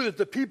 They knew that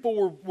the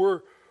people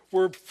were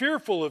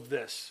fearful of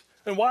this.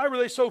 And why were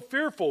they so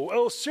fearful?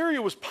 Well,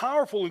 Assyria was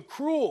powerful and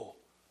cruel.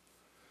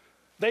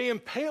 They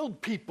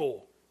impaled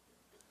people,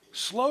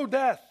 slow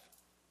death.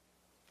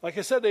 Like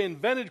I said, they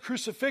invented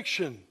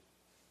crucifixion.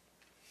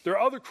 There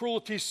are other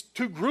cruelties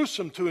too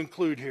gruesome to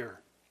include here.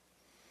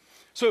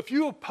 So if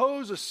you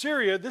oppose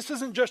Assyria, this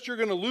isn't just you're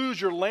going to lose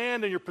your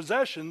land and your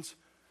possessions,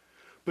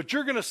 but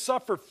you're going to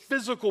suffer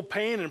physical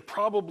pain and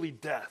probably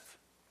death.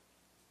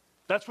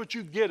 That's what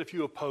you get if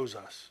you oppose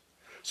us.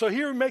 So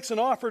here he makes an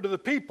offer to the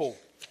people.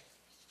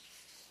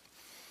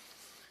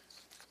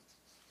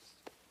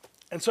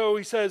 And so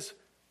he says,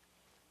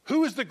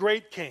 who is the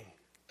great king?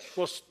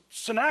 Well,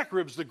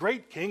 Sennacherib's the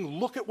great king.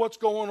 Look at what's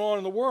going on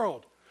in the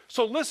world.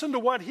 So listen to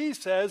what he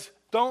says.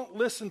 Don't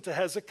listen to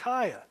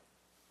Hezekiah.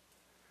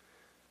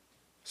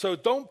 So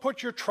don't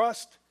put your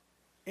trust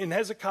in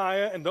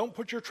Hezekiah and don't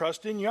put your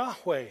trust in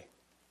Yahweh,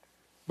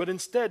 but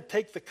instead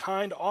take the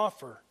kind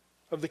offer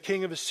of the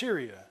king of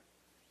Assyria.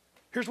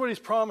 Here's what he's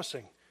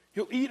promising.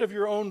 You'll eat of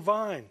your own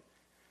vine,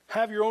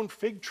 have your own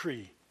fig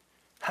tree,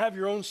 have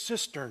your own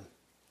cistern.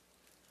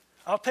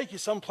 I'll take you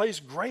someplace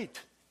great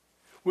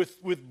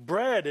with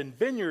bread and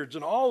vineyards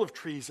and olive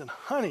trees and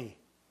honey.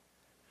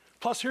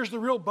 Plus, here's the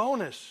real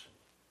bonus.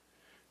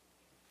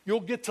 You'll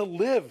get to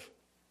live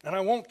and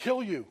I won't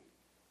kill you.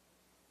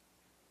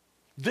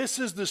 This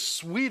is the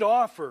sweet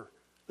offer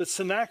that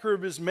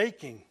Sennacherib is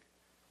making.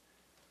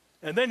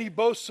 And then he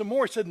boasts some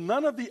more. He said,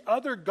 none of the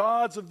other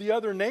gods of the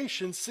other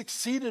nations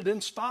succeeded in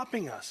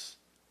stopping us.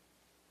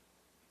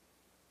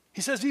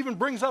 He says, he even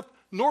brings up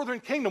northern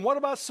kingdom. What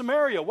about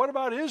Samaria? What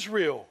about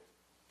Israel?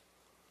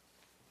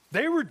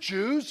 They were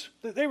Jews.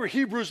 They were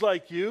Hebrews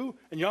like you,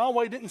 and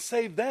Yahweh didn't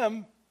save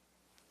them.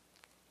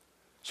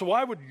 So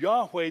why would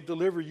Yahweh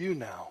deliver you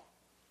now?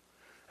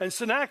 And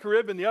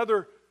Sennacherib and the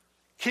other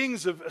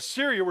kings of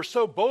Assyria were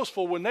so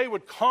boastful, when they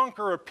would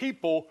conquer a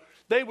people,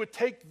 they would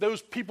take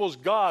those people's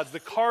gods, the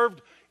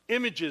carved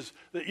images,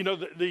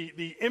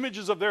 the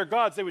images of their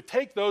gods, they would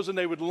take those and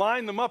they would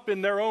line them up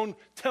in their own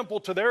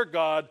temple to their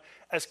God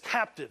as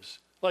captives.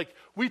 Like,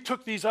 we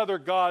took these other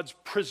gods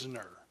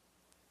prisoner.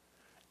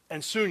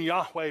 And soon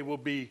Yahweh will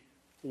be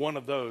one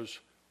of those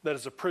that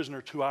is a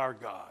prisoner to our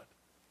God.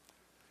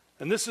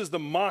 And this is the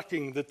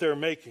mocking that they're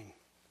making.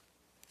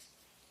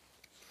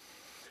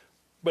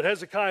 But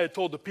Hezekiah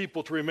told the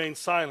people to remain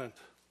silent,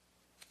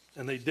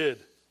 and they did.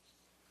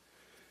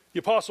 The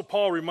Apostle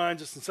Paul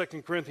reminds us in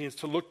 2 Corinthians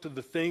to look to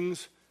the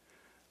things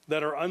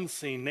that are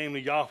unseen,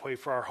 namely Yahweh,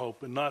 for our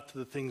hope, and not to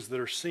the things that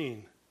are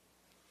seen.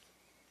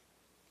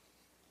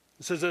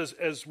 It says,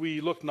 as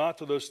we look not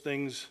to those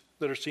things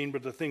that are seen,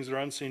 but the things that are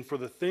unseen, for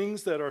the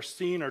things that are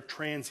seen are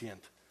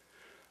transient,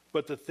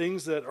 but the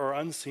things that are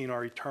unseen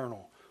are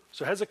eternal.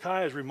 So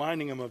Hezekiah is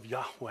reminding him of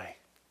Yahweh.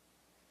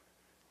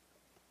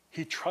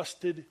 He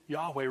trusted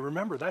Yahweh.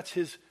 Remember, that's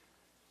his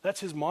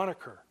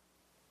moniker.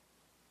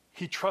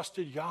 He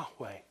trusted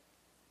Yahweh.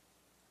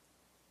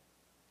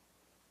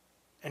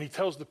 And he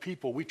tells the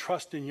people, we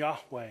trust in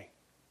Yahweh,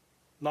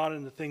 not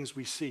in the things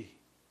we see,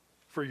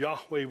 for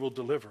Yahweh will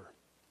deliver.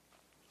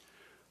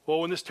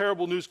 Well, when this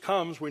terrible news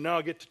comes, we now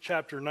get to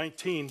chapter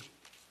 19.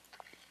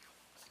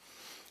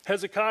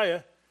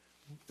 Hezekiah,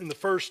 in the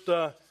first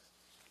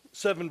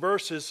 7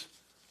 verses,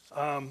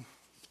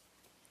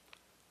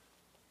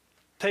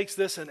 takes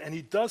this and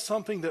he does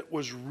something that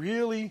was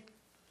really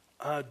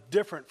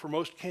different for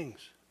most kings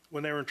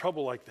when they were in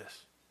trouble like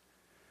this.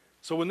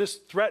 So when this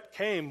threat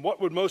came,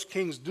 what would most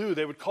kings do?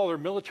 They would call their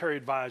military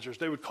advisors.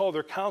 They would call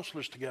their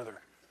counselors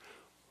together.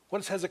 What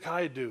does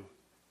Hezekiah do?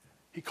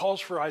 He calls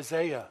for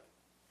Isaiah,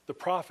 the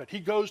prophet. He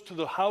goes to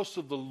the house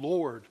of the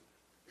Lord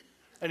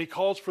and he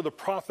calls for the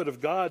prophet of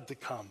God to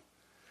come.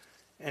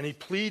 And he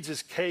pleads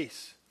his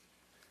case.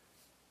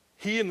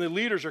 He and the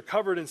leaders are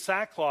covered in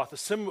sackcloth, a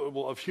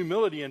symbol of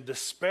humility and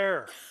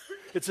despair.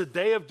 It's a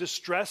day of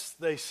distress,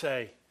 they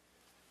say.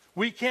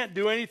 We can't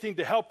do anything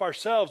to help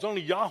ourselves.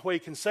 Only Yahweh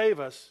can save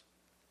us.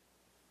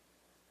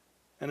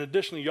 And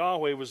additionally,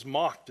 Yahweh was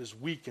mocked as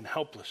weak and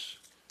helpless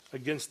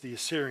against the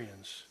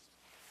Assyrians.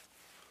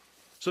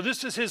 So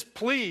this is his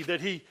plea that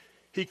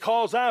he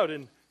calls out,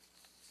 and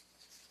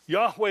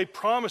Yahweh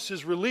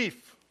promises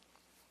relief.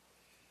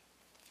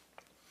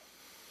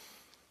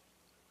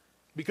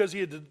 Because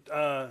he had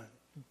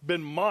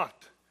been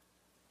mocked.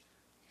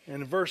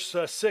 In verse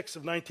 6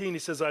 of 19, he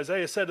says,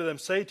 Isaiah said to them,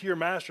 say to your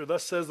master,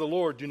 thus says the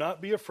Lord, do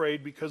not be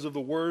afraid because of the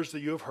words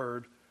that you have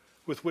heard,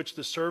 with which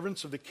the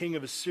servants of the king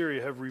of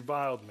Assyria have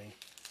reviled me.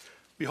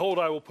 Behold,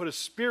 I will put a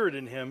spirit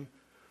in him,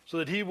 so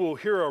that he will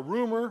hear a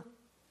rumor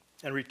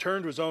and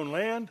return to his own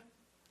land,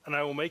 and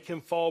I will make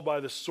him fall by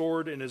the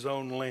sword in his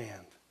own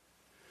land.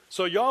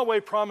 So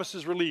Yahweh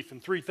promises relief in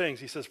 3 things.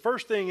 He says,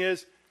 first thing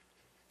is,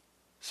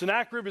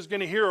 Sennacherib is going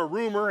to hear a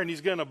rumor and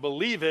he's going to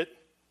believe it,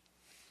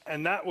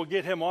 and that will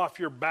get him off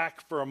your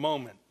back for a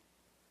moment.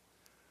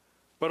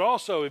 But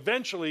also,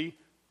 eventually,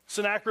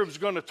 Sennacherib is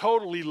going to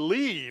totally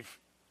leave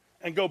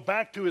and go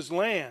back to his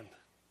land.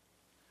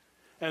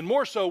 And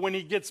more so, when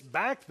he gets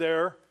back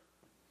there,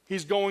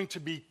 he's going to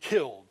be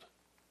killed.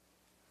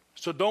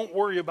 So don't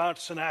worry about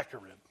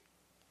Sennacherib.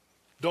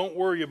 Don't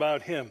worry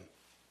about him.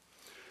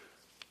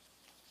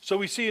 So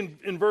we see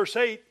in verse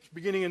 8,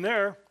 beginning in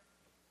there,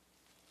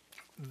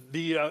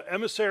 the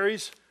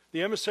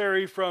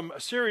emissary from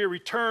Assyria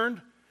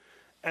returned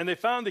And they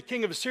found the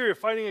king of Assyria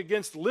fighting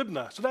against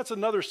Libnah. So that's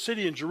another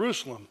city in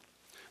Jerusalem.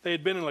 They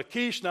had been in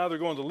Lachish, now they're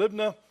going to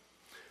Libnah.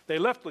 They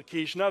left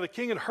Lachish. Now the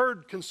king had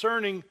heard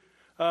concerning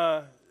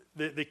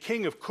the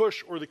king of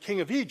Cush, or the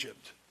king of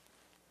Egypt.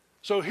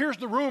 So here's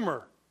the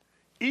rumor.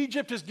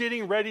 Egypt is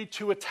getting ready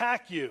to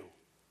attack you.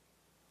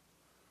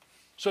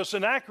 So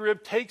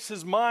Sennacherib takes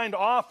his mind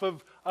off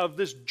of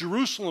this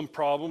Jerusalem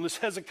problem, this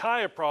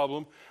Hezekiah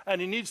problem, and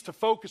he needs to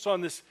focus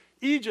on this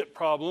Egypt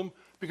problem,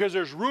 because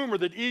there's rumor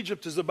that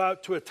Egypt is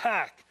about to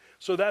attack.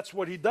 So that's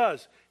what he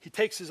does. He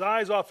takes his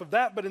eyes off of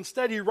that, but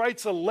instead he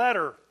writes a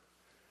letter.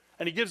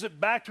 And he gives it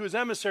back to his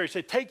emissary.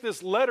 Say, take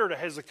this letter to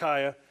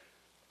Hezekiah.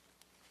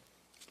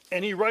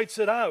 And he writes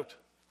it out.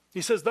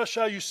 He says, thus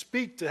shall you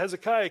speak to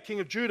Hezekiah, king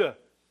of Judah.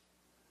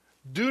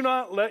 Do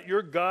not let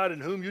your God in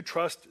whom you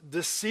trust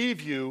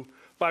deceive you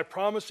by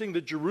promising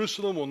that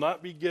Jerusalem will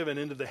not be given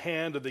into the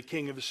hand of the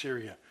king of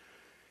Assyria.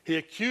 He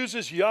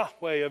accuses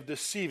Yahweh of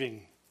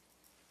deceiving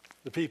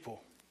the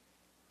people.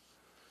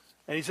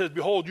 And he says,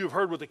 behold, you have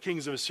heard what the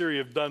kings of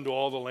Assyria have done to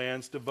all the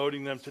lands,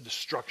 devoting them to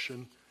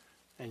destruction,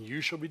 and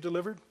you shall be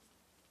delivered?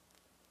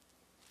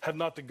 Have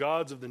not the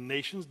gods of the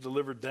nations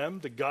delivered them,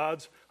 the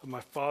gods of my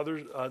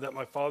fathers that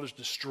my fathers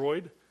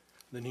destroyed?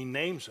 Then he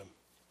names them.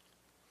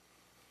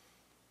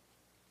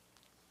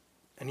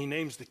 And he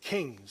names the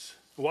kings.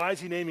 Why is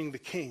he naming the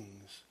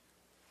kings?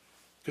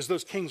 Because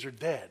those kings are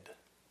dead.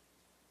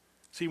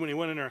 See, when he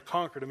went in there and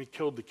conquered them, he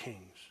killed the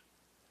kings.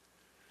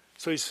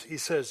 So he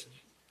says,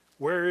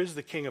 where is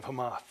the king of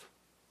Hamath,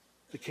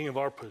 the king of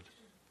Arpad,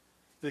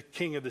 the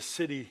king of the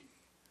city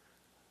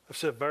of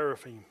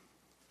Sepharvaim,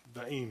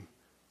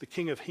 the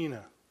king of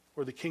Hena,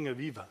 or the king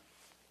of Eva?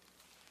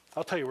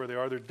 I'll tell you where they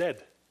are. They're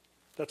dead.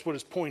 That's what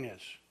his point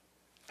is.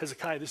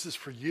 Hezekiah, this is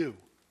for you.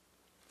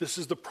 This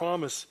is the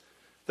promise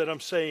that I'm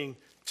saying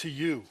to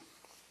you.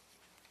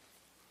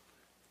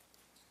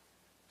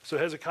 So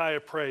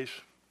Hezekiah prays,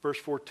 verse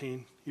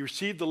 14. He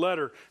received the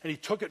letter, and he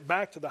took it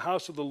back to the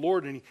house of the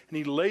Lord, and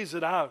he lays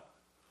it out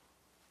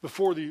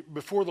before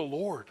the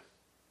Lord.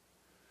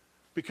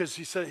 Because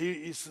he said,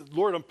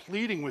 Lord, I'm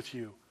pleading with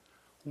you.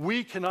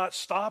 We cannot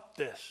stop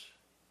this.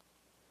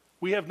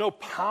 We have no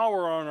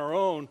power on our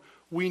own.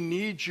 We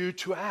need you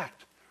to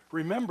act.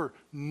 Remember,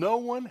 no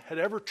one had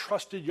ever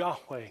trusted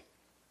Yahweh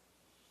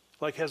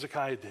like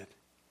Hezekiah did.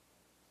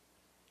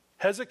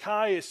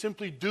 Hezekiah is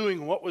simply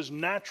doing what was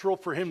natural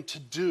for him to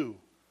do,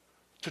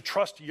 to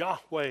trust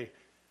Yahweh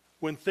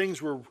when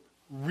things were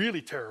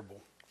really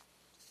terrible.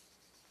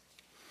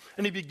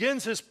 And he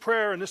begins his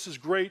prayer, and this is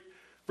great,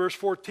 verse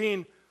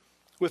 14,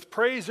 with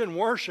praise and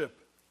worship.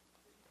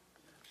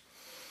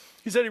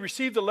 He said he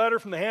received the letter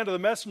from the hand of the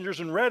messengers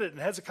and read it,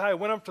 and Hezekiah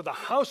went up to the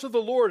house of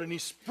the Lord, and he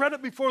spread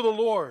it before the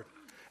Lord.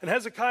 And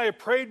Hezekiah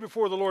prayed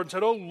before the Lord and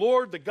said, O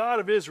Lord, the God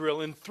of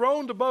Israel,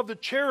 enthroned above the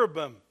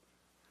cherubim,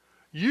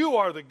 you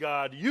are the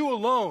God, you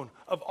alone,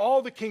 of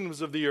all the kingdoms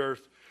of the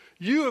earth.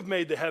 You have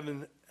made the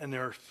heaven and the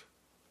earth.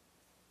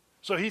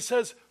 So he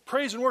says,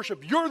 praise and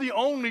worship. You're the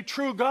only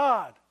true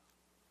God.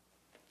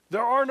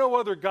 There are no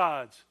other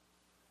gods.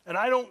 And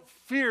I don't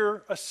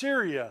fear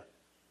Assyria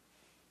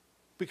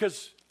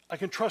because I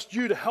can trust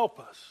you to help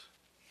us.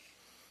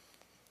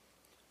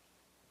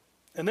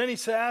 And then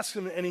he asks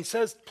him, and he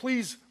says,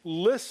 please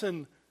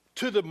listen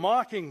to the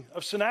mocking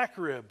of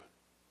Sennacherib.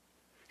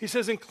 He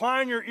says,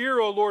 incline your ear,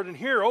 O Lord, and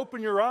hear.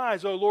 Open your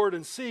eyes, O Lord,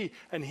 and see.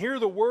 And hear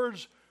the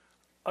words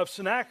of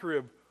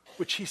Sennacherib,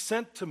 which he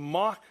sent to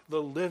mock the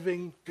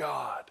living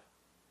God.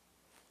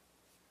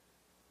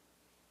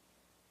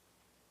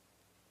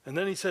 And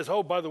then he says,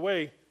 oh, by the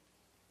way,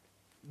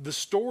 the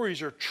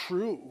stories are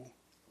true.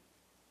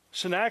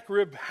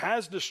 Sennacherib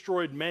has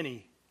destroyed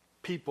many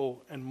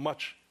people and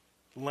much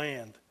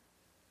land.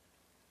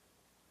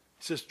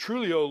 He says,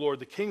 truly, O Lord,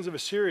 the kings of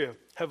Assyria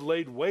have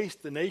laid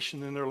waste the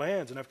nation and their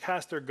lands and have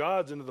cast their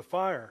gods into the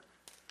fire.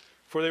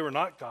 For they were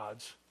not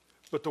gods,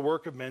 but the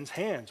work of men's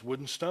hands, wood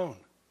and stone.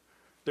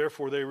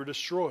 Therefore they were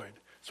destroyed.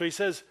 So he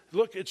says,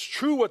 look, it's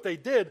true what they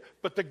did,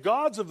 but the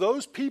gods of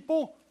those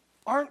people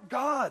aren't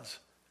gods.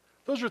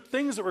 Those are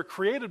things that were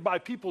created by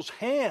people's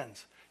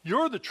hands.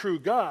 You're the true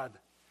God.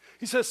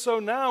 He says, so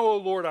now, O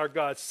Lord our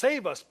God,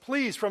 save us,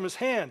 please, from his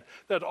hand,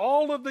 that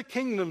all of the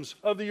kingdoms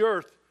of the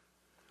earth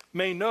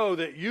may know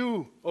that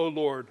you, O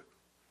Lord,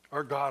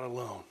 are God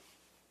alone.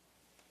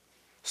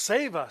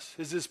 Save us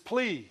is his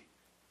plea.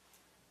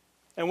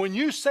 And when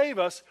you save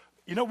us,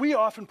 you know, we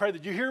often pray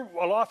that you hear,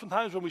 well,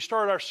 oftentimes when we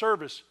start our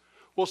service,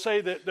 we'll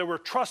say that we're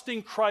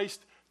trusting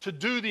Christ to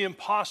do the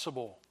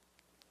impossible.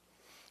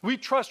 We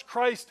trust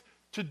Christ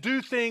to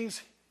do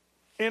things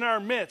in our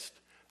midst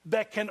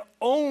that can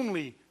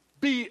only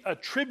be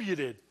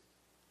attributed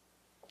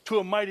to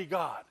a mighty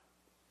God.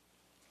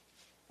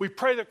 We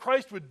pray that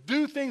Christ would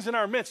do things in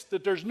our midst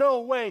that there's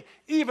no way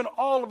even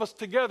all of us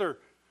together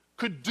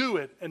could do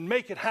it and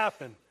make it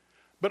happen.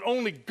 But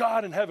only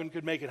God in heaven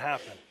could make it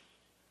happen.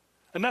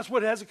 And that's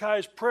what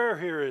Hezekiah's prayer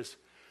here is.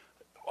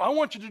 I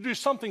want you to do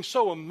something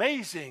so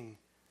amazing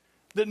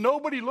that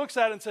nobody looks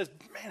at it and says,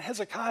 man,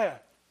 Hezekiah,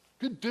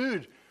 good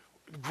dude,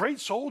 great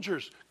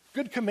soldiers,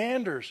 good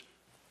commanders.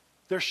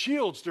 their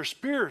shields, their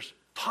spears,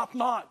 top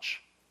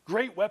notch,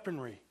 great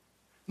weaponry.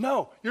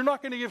 No, you're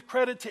not going to give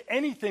credit to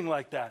anything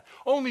like that.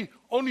 Only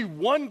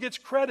one gets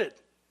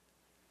credit.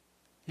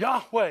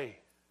 Yahweh.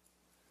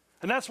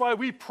 And that's why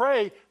we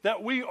pray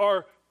that we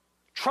are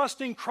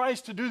trusting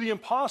Christ to do the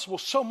impossible,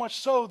 so much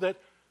so that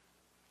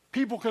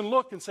people can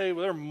look and say,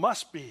 well, there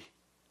must be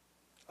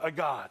a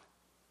God.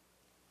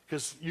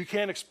 Because you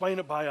can't explain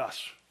it by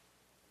us.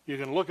 You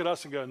can look at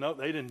us and go, no,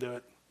 they didn't do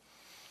it.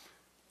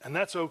 And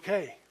that's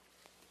okay.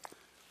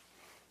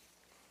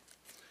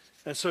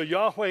 And so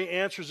Yahweh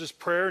answers this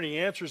prayer, and he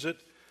answers it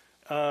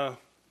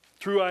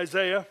through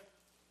Isaiah.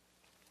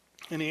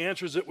 And he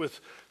answers it with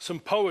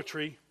some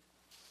poetry.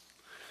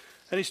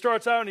 And he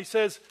starts out and he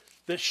says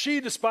that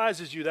she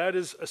despises you. That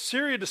is,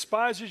 Assyria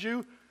despises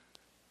you.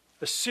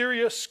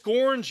 Assyria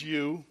scorns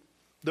you,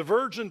 the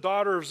virgin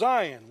daughter of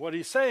Zion. What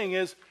he's saying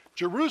is,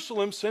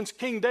 Jerusalem, since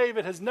King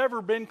David, has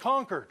never been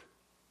conquered.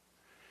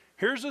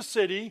 Here's a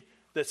city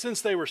that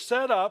since they were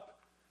set up,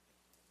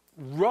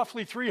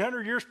 roughly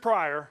 300 years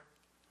prior,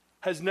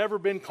 has never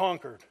been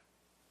conquered.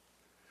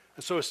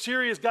 And so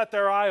Assyria's got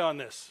their eye on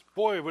this.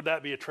 Boy, would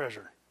that be a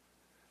treasure.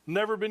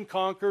 Never been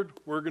conquered,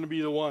 we're going to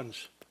be the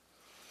ones.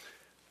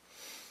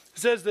 It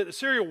says that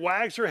Assyria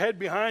wags her head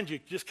behind you,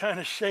 just kind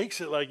of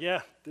shakes it like,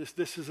 yeah,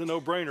 this is a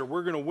no-brainer.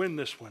 We're going to win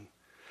this one.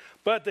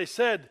 But they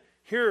said,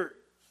 here,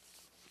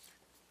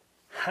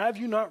 have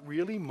you not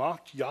really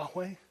mocked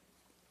Yahweh?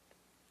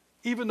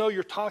 Even though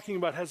you're talking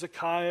about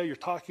Hezekiah, you're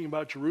talking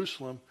about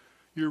Jerusalem,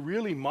 you're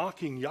really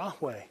mocking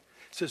Yahweh. It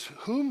says,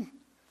 whom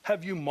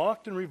have you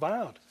mocked and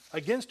reviled?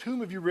 Against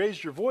whom have you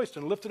raised your voice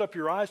and lifted up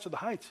your eyes to the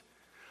heights?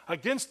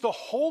 Against the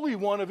Holy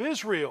One of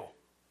Israel.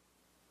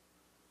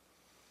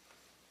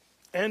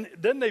 And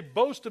then they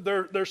boast of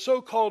their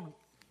so-called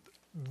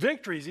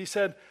victories. He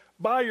said,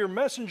 by your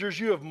messengers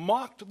you have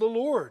mocked the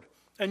Lord.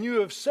 And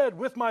you have said,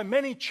 with my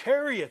many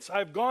chariots,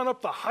 I've gone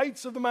up the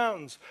heights of the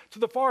mountains, to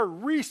the far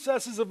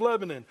recesses of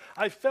Lebanon.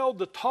 I felled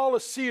the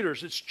tallest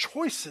cedars, its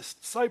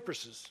choicest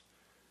cypresses.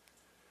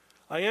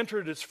 I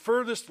entered its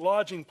furthest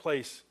lodging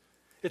place,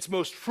 its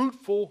most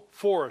fruitful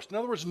forest. In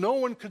other words, no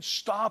one could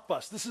stop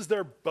us. This is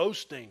their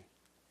boasting.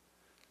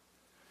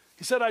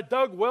 He said, I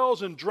dug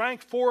wells and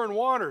drank foreign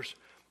waters,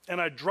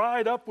 and I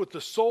dried up with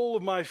the sole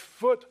of my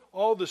foot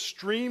all the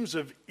streams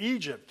of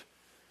Egypt.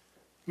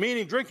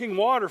 Meaning drinking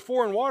water,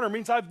 foreign water,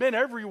 means I've been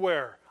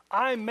everywhere.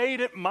 I made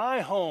it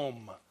my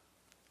home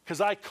because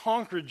I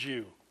conquered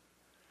you.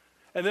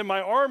 And then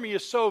my army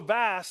is so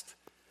vast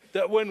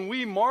that when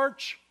we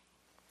march,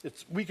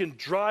 we can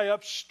dry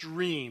up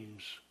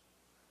streams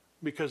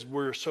because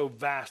we're so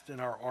vast in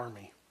our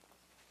army.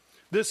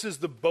 This is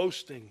the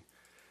boasting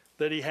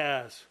that he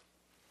has.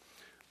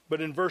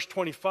 But in verse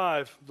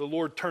 25, the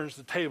Lord turns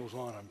the tables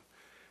on him.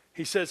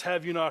 He says,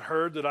 have you not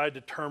heard that I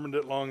determined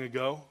it long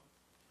ago?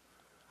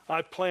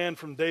 I planned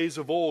from days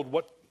of old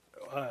what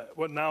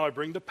now I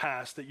bring to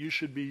pass, that you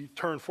should be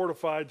turned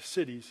fortified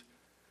cities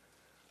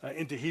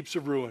into heaps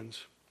of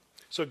ruins.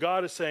 So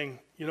God is saying,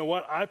 you know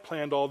what? I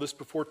planned all this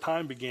before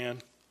time began.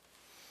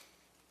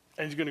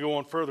 And he's going to go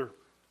on further.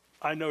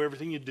 I know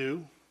everything you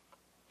do.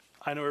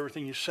 I know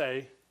everything you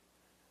say.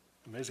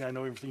 Amazing, I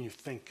know everything you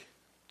think.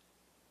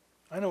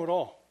 I know it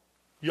all.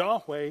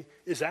 Yahweh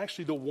is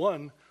actually the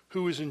one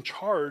who is in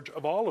charge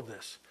of all of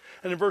this.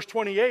 And in verse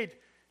 28,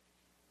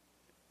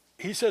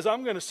 he says,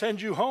 I'm going to send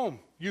you home,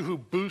 you who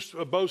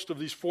boast of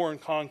these foreign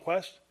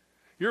conquests.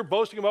 You're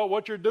boasting about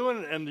what you're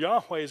doing, and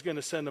Yahweh is going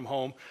to send them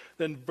home.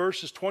 Then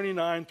verses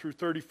 29 through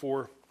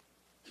 34,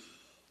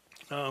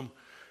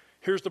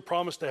 here's the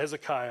promise to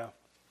Hezekiah.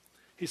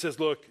 He says,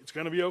 look, it's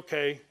going to be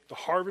okay. The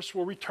harvest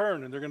will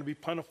return, and they're going to be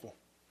plentiful.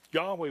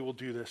 Yahweh will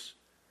do this.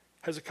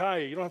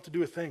 Hezekiah, you don't have to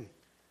do a thing.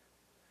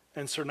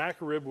 And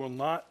Sennacherib will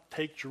not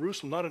take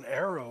Jerusalem. Not an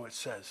arrow, it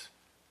says,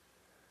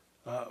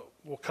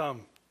 will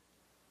come.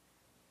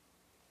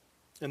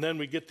 And then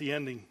we get the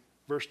ending,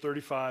 verse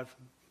 35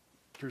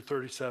 through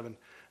 37. And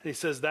he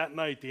says, that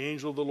night the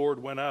angel of the Lord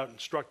went out and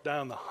struck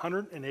down the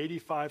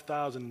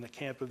 185,000 in the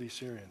camp of the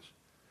Assyrians.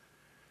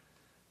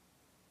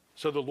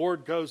 So the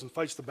Lord goes and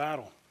fights the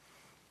battle.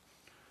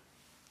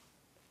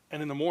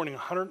 And in the morning,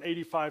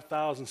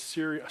 185,000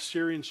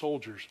 Assyrian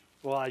soldiers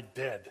lie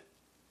dead.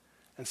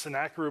 And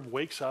Sennacherib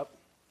wakes up.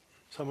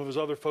 Some of his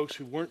other folks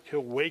who weren't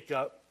killed wake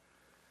up.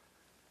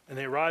 And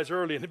they rise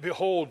early, and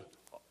behold,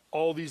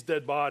 all these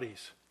dead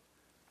bodies.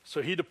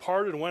 So he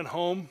departed and went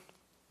home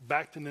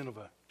back to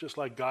Nineveh, just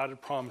like God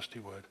had promised he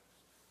would.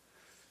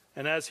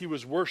 And as he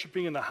was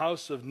worshiping in the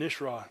house of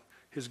Nisroch,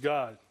 his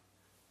god,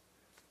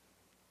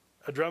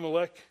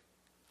 Adrammelech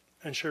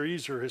and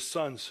Sharezer, his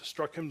sons,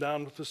 struck him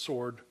down with the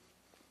sword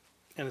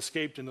and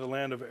escaped into the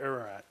land of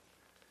Ararat.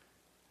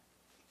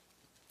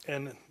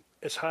 And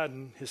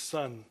Esarhaddon, his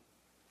son,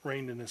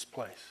 reigned in his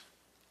place.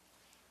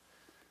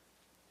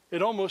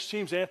 It almost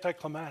seems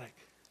anticlimactic.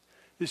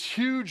 This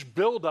huge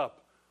buildup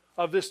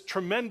of this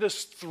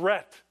tremendous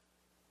threat,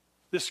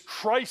 this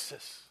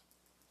crisis.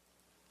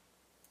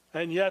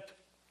 And yet,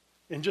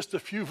 in just a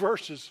few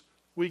verses,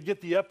 we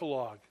get the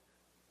epilogue.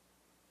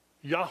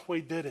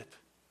 Yahweh did it.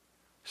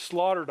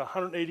 slaughtered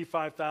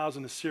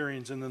 185,000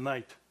 Assyrians in the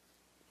night.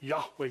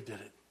 Yahweh did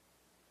it.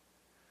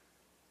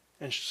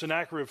 And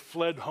Sennacherib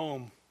fled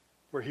home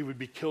where he would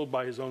be killed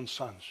by his own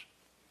sons.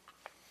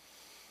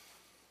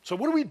 So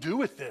what do we do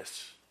with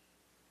this?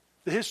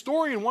 The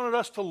historian wanted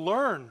us to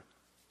learn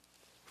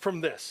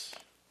from this.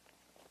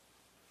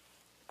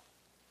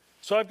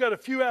 So I've got a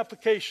few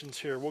applications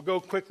here. We'll go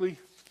quickly,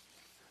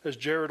 as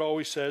Jared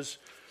always says.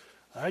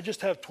 I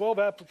just have 12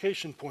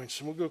 application points,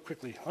 and we'll go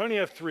quickly. I only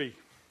have 3.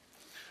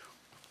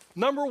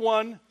 Number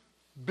 1,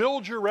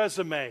 build your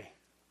resume.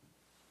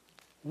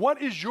 What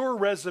does your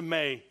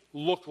resume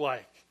look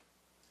like?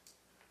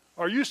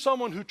 Are you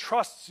someone who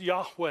trusts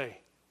Yahweh,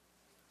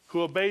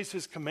 who obeys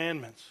his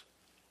commandments?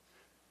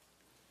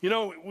 You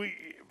know,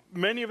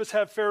 many of us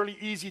have fairly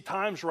easy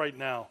times right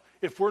now.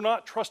 If we're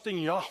not trusting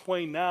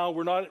Yahweh now,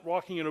 we're not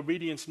walking in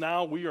obedience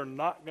now, we are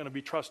not going to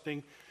be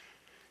trusting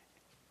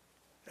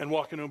and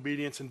walking in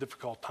obedience in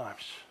difficult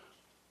times.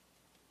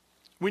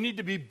 We need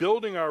to be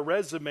building our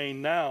resume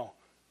now.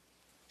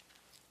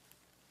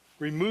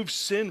 Remove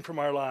sin from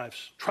our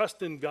lives,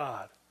 trust in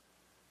God,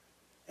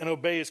 and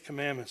obey his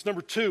commandments.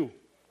 Number 2,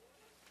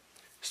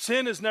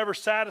 sin is never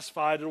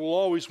satisfied. It will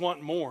always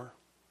want more.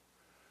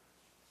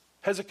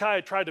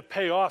 Hezekiah tried to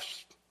pay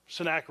off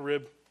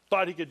Sennacherib,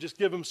 thought he could just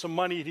give him some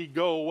money and he'd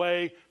go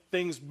away,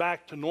 things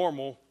back to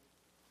normal.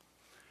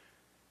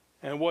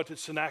 And what did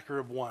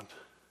Sennacherib want?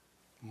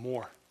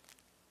 More.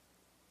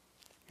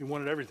 He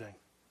wanted everything.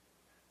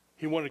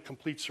 He wanted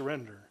complete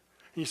surrender.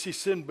 And you see,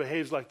 sin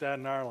behaves like that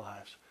in our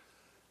lives.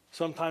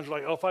 Sometimes we're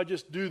like, oh, if I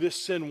just do this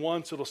sin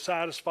once, it'll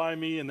satisfy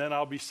me, and then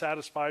I'll be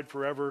satisfied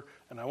forever,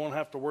 and I won't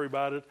have to worry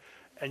about it.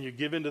 And you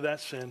give into that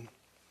sin,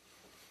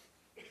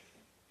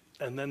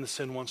 and then the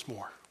sin wants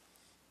more.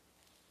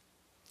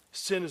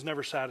 Sin is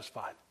never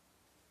satisfied.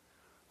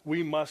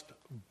 We must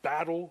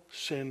battle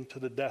sin to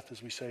the death,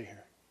 as we say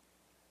here.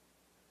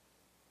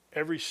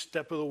 Every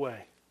step of the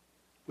way,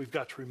 we've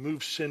got to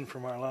remove sin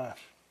from our lives.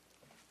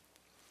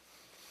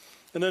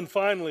 And then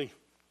finally,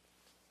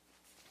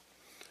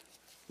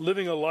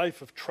 living a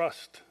life of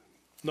trust,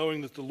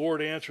 knowing that the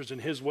Lord answers in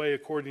his way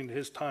according to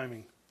his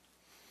timing.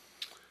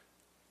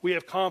 We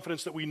have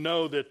confidence that we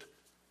know that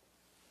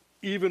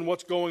even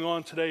what's going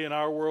on today in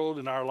our world,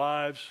 in our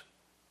lives,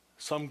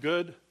 some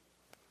good,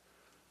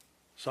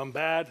 some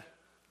bad,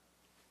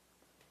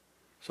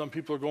 some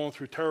people are going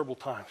through terrible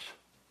times,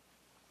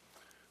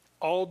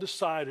 all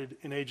decided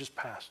in ages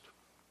past.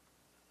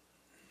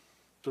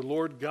 The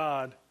Lord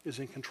God is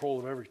in control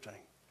of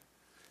everything,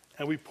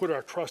 and we put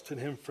our trust in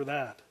him for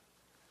that.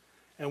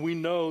 And we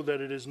know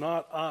that it is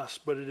not us,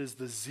 but it is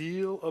the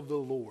zeal of the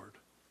Lord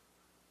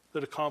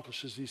that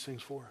accomplishes these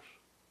things for us.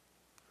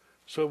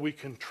 So we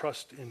can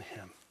trust in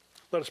him.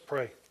 Let us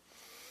pray.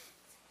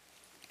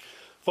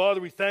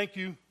 Father, we thank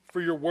you for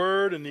your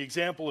word and the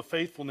example of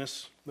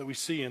faithfulness that we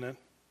see in it.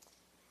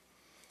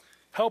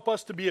 Help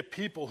us to be a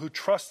people who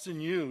trusts in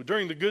you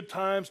during the good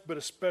times, but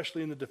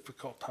especially in the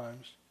difficult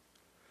times.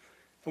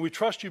 And we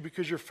trust you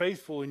because you're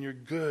faithful and you're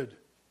good,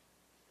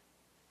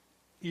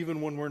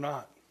 even when we're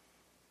not.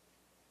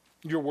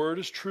 Your word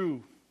is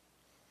true,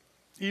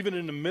 even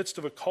in the midst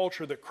of a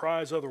culture that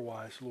cries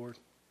otherwise, Lord.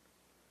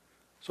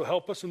 So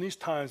help us in these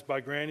times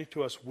by granting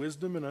to us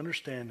wisdom and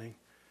understanding,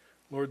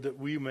 Lord, that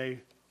we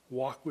may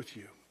walk with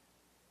you.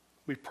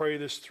 We pray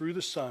this through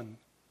the Son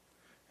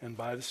and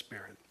by the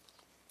Spirit.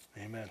 Amen.